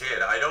little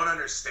kid. I don't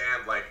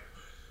understand like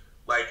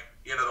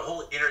the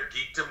whole inner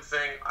geekdom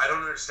thing. I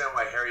don't understand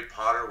why Harry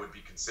Potter would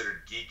be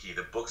considered geeky.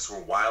 The books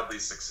were wildly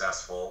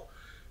successful.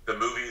 The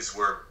movies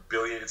were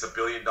it's $1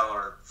 billion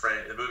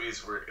the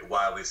movies were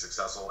wildly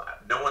successful.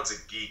 No one's a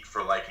geek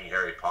for liking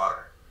Harry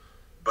Potter,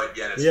 but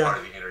yet it's part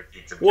of the inner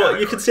geekdom. Well,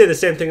 category. You could say the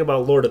same thing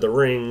about Lord of the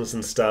Rings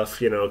and stuff,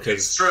 cause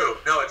it's true.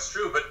 No, it's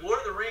true. But Lord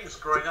of the Rings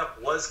growing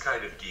up was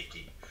kind of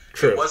geeky.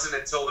 True. It wasn't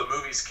until the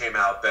movies came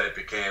out that it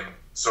became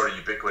sort of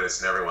ubiquitous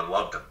and everyone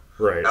loved them.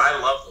 Right. And I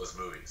love those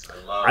movies.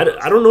 I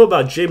don't know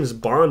about James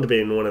Bond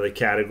being one of the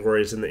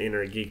categories in the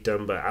inner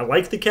geekdom, but I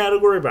like the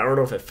category, but I don't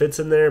know if it fits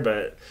in there,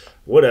 but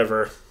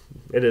whatever.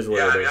 It is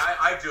what it is.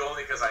 I do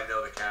only because I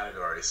know the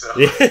category, so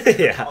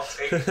yeah. I'll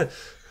take it.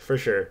 For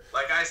sure.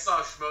 Like I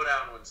saw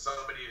Schmoedown when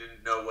somebody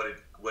didn't know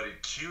what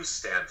did Q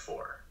stand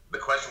for. The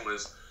question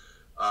was,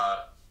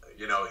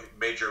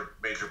 Major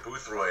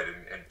Boothroyd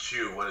and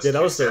Q. What does Q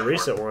that was the stand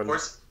recent for? one.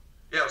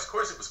 Of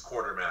course it was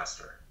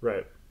quartermaster.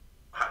 Right.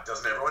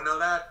 Doesn't everyone know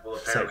that? Well,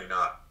 apparently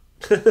not.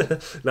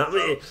 Not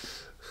me.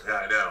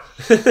 Yeah,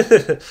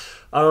 I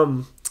know.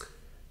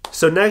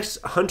 So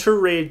next, Hunter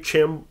Ray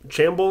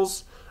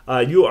Chambles.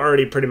 You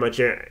already pretty much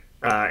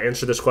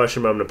answered this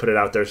question, but I'm going to put it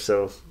out there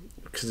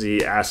because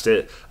he asked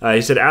it.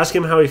 He said, ask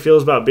him how he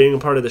feels about being a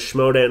part of the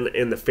Schmoedown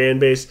and the fan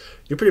base.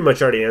 You pretty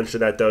much already answered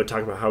that, though,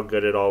 talking about how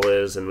good it all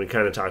is, and we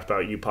kind of talked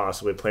about you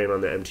possibly playing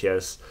on the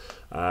MTS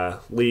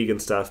league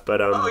and stuff.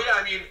 But I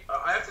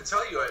have to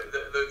tell you,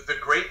 the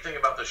great thing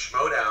about the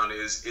Schmoedown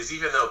is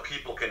even though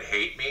people can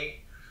hate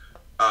me,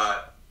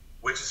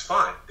 which is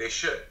fine, they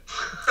should,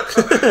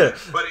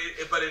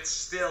 but it's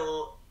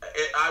still.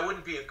 I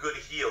wouldn't be a good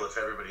heel if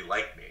everybody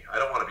liked me. I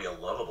don't want to be a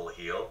lovable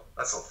heel.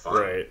 That's no fun.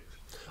 Right.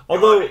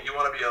 Although you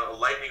want to be a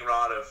lightning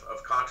rod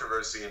of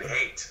controversy and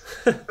hate.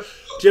 Do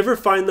you ever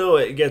find, though,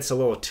 it gets a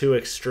little too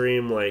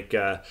extreme? Like,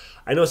 I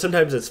know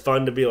sometimes it's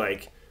fun to be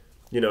like,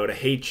 to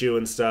hate you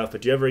and stuff,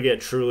 but do you ever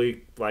get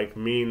truly, like,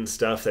 mean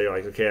stuff that you're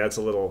like, okay, that's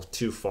a little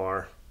too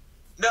far?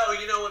 No,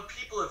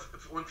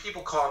 when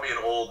people call me an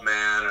old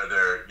man or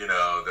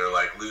they're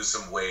like, lose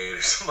some weight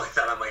or something like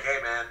that, I'm like, hey,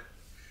 man,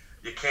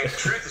 you can't.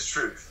 Truth is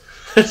truth.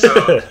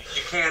 So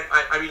you can't.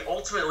 I mean,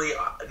 ultimately,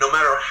 no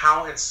matter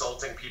how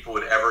insulting people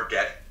would ever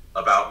get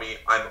about me,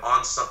 I'm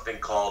on something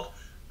called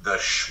the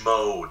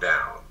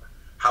Schmoedown.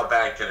 How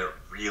bad can it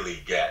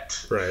really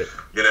get? Right.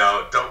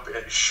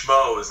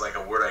 Schmo is like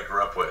a word I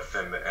grew up with,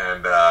 and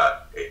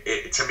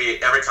to me,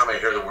 every time I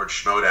hear the word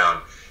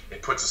Schmoedown,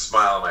 it puts a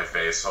smile on my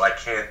face. So I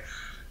can't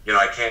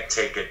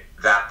take it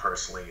that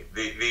personally.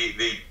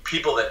 The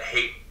people that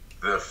hate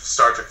the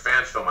Star Trek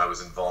fan film I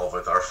was involved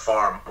with are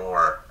far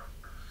more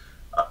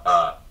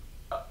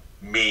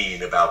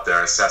mean about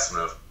their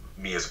assessment of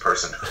me as a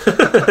person.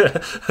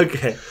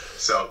 Okay.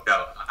 So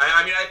no,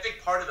 I mean I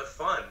think part of the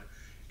fun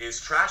is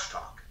trash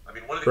talk. I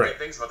mean one of the great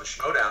things about the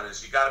Schmoedown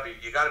is you gotta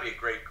be a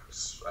great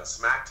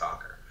smack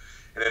talker,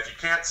 and if you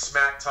can't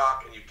smack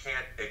talk and you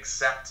can't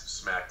accept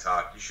smack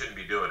talk, you shouldn't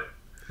be doing it.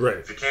 Right.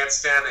 If you can't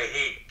stand the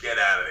heat, get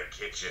out of the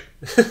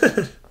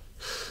kitchen.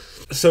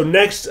 So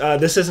next,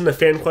 this isn't a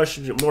fan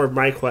question, more of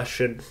my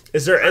question.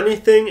 Is there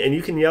anything, and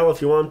you can yell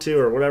if you want to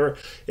or whatever,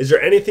 is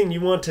there anything you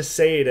want to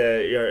say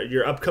to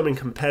your upcoming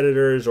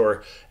competitors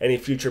or any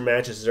future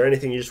matches? Is there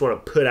anything you just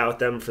want to put out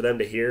for them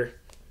to hear?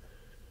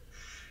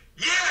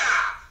 Yeah!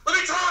 Let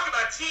me talk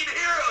about Teen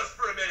Heroes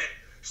for a minute.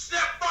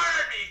 Steph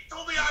fired me,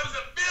 told me I was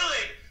a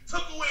villain,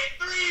 took away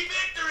 3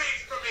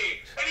 victories from me,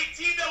 and he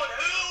teamed up with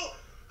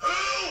who?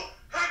 Who?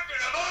 Hector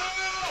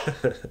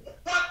Navarro!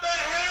 What the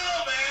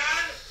hell, man?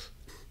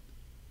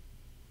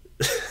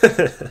 I'm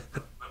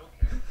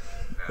okay.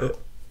 No.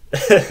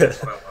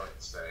 That's what I wanted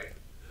to say.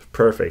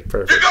 Perfect.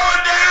 You're going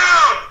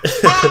down!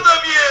 Both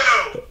of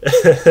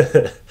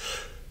you!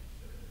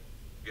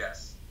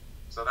 Yes.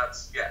 So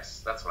that's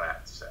what I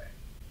have to say.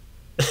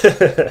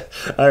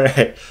 All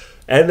right.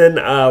 And then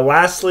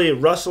lastly,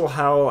 Russell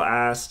Howell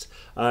asked,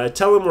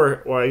 tell him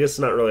I guess it's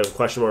not really a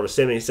question, more of a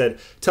statement. He said,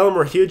 tell him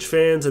we're huge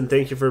fans and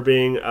thank you for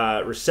being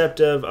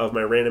receptive of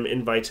my random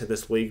invite to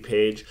this league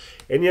page.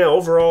 And yeah,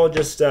 overall,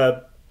 just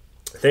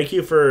thank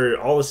you for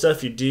all the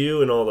stuff you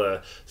do and all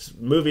the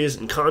movies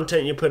and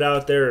content you put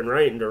out there and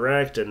write and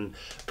direct and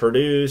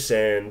produce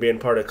and being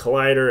part of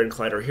Collider and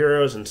Collider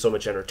Heroes and so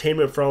much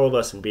entertainment for all of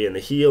us and being the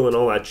heel and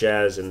all that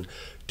jazz and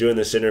doing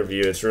this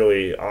interview. It's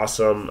really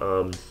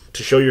awesome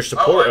to show your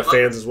support of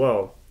fans as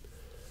well.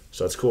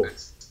 So that's cool.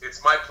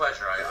 It's my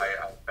pleasure.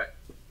 I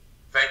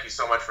thank you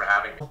so much for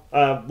having me.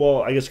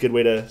 Well, I guess a good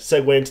way to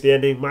segue into the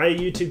ending. My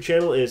YouTube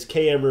channel is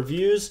KM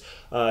Reviews.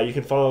 You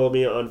can follow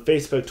me on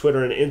Facebook,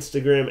 Twitter, and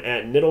Instagram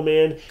at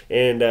Niddleman.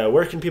 And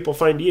where can people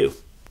find you?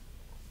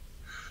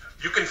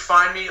 You can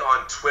find me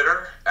on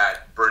Twitter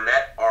at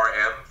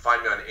BurnettRM.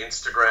 Find me on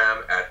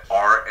Instagram at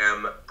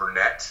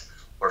RMBurnett.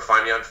 Or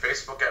find me on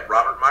Facebook at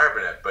Robert Meyer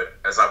Burnett. But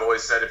as I've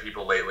always said to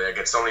people lately, I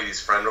get so many of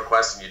these friend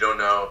requests, and you don't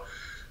know.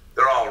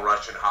 They're all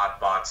Russian hot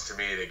bots to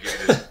me. They give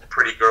you this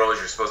pretty girls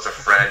you're supposed to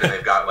friend, and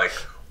they've got like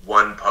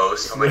one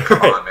post. I'm like,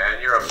 come on,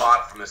 man. You're a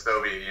bot from the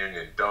Soviet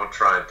Union. Don't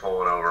try and pull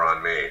one over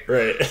on me.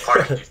 Right.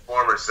 Part of the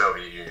former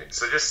Soviet Union.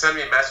 So just send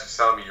me a message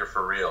telling me you're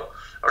for real.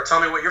 Or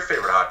tell me what your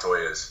favorite hot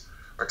toy is.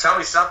 or tell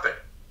me something.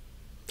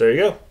 There you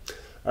go.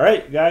 All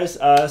right, guys.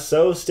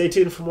 So stay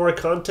tuned for more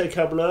content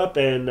coming up,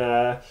 and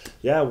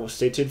yeah, we'll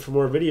stay tuned for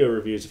more video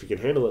reviews if you can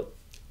handle it.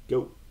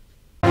 Go.